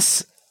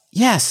 Yes.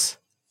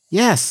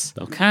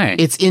 Okay.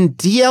 It's in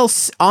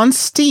DLC on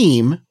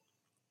Steam.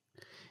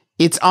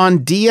 It's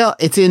in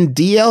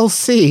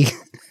DLC.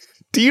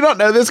 Do you not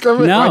know this,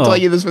 Griffin? No. I'm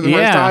telling you this for the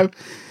first time.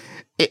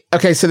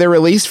 Okay, so they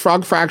released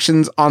Frog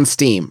Fractions on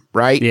Steam,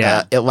 right?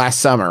 Yeah. Last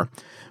summer,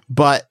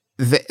 but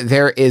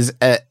there is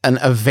an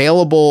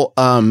available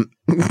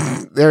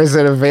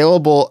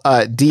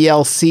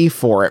DLC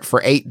for it for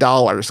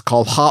 $8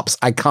 called Hop's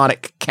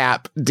Iconic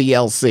Cap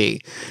DLC.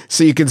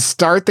 So you can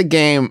start the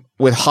game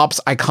with Hop's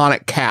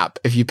Iconic Cap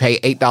if you pay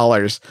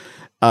 $8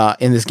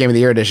 in this Game of the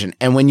Year edition.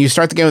 And when you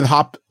start the game with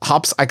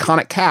Hop's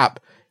Iconic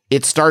Cap,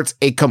 it starts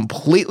a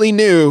completely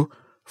new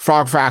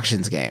Frog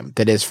Fractions game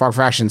that is Frog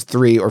Fractions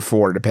 3 or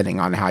 4, depending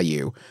on how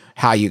you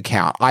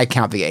count. I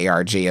count the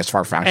ARG as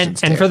Frog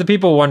Fractions 2. And for the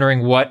people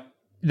wondering what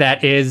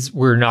that is,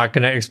 we're not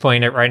going to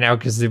explain it right now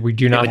because we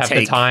do not have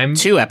the time.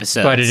 2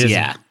 episodes, but it is.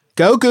 Yeah.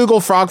 Go Google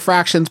Frog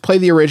Fractions, play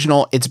the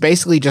original. It's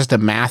basically just a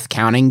math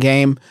counting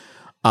game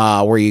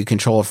where you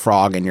control a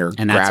frog and you're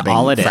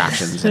grabbing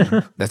fractions.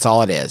 That's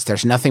all it is.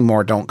 There's nothing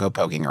more. Don't go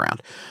poking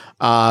around.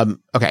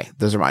 Okay,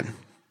 those are mine.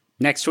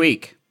 Next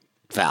week,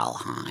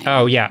 Valheim.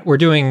 Oh yeah, we're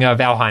doing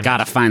Valheim.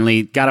 Gotta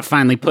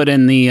finally put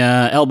in the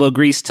elbow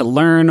grease to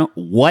learn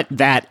what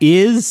that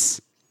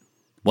is.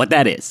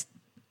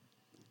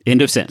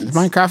 End of sentence.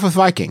 Minecraft with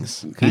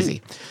Vikings. Okay.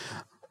 Easy.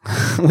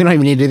 We don't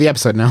even need to do the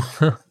episode now.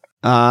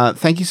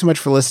 Thank you so much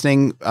for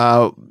listening.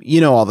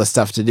 You know all the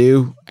stuff to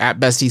do at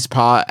Besties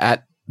Pod,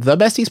 at the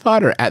Besties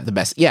Pod, or at the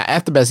best. Yeah,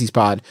 at the Besties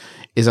Pod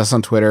is us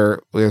on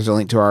Twitter. There's a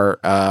link to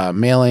our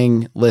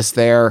mailing list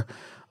there.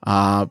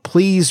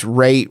 Please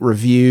rate,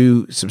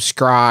 review,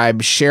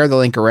 subscribe, share the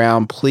link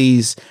around.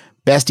 Please,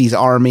 Besties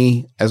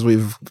Army, as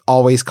we've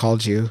always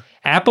called you.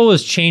 Apple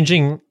is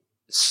changing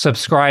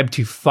subscribe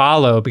to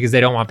follow because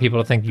they don't want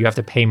people to think you have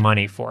to pay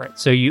money for it.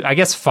 So I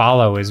guess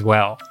follow as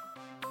well.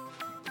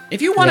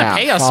 If you want to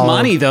pay us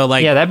money, though,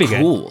 that'd be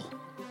cool. Good.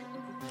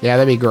 Yeah,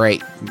 that'd be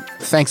great.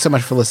 Thanks so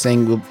much for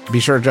listening. We'll be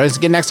sure to join us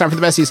again next time for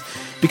the Besties,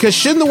 because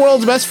shouldn't the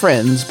world's best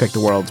friends pick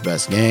the world's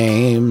best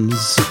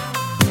games?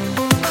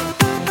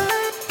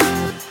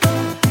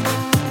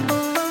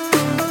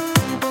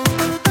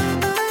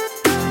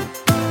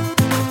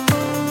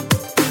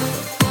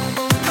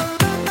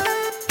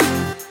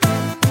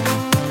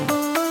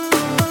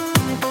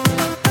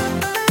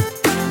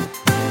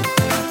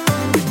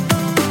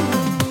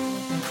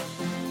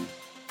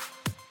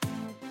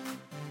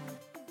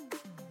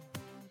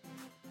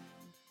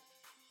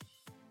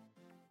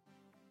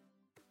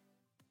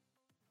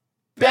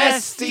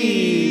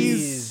 Besties!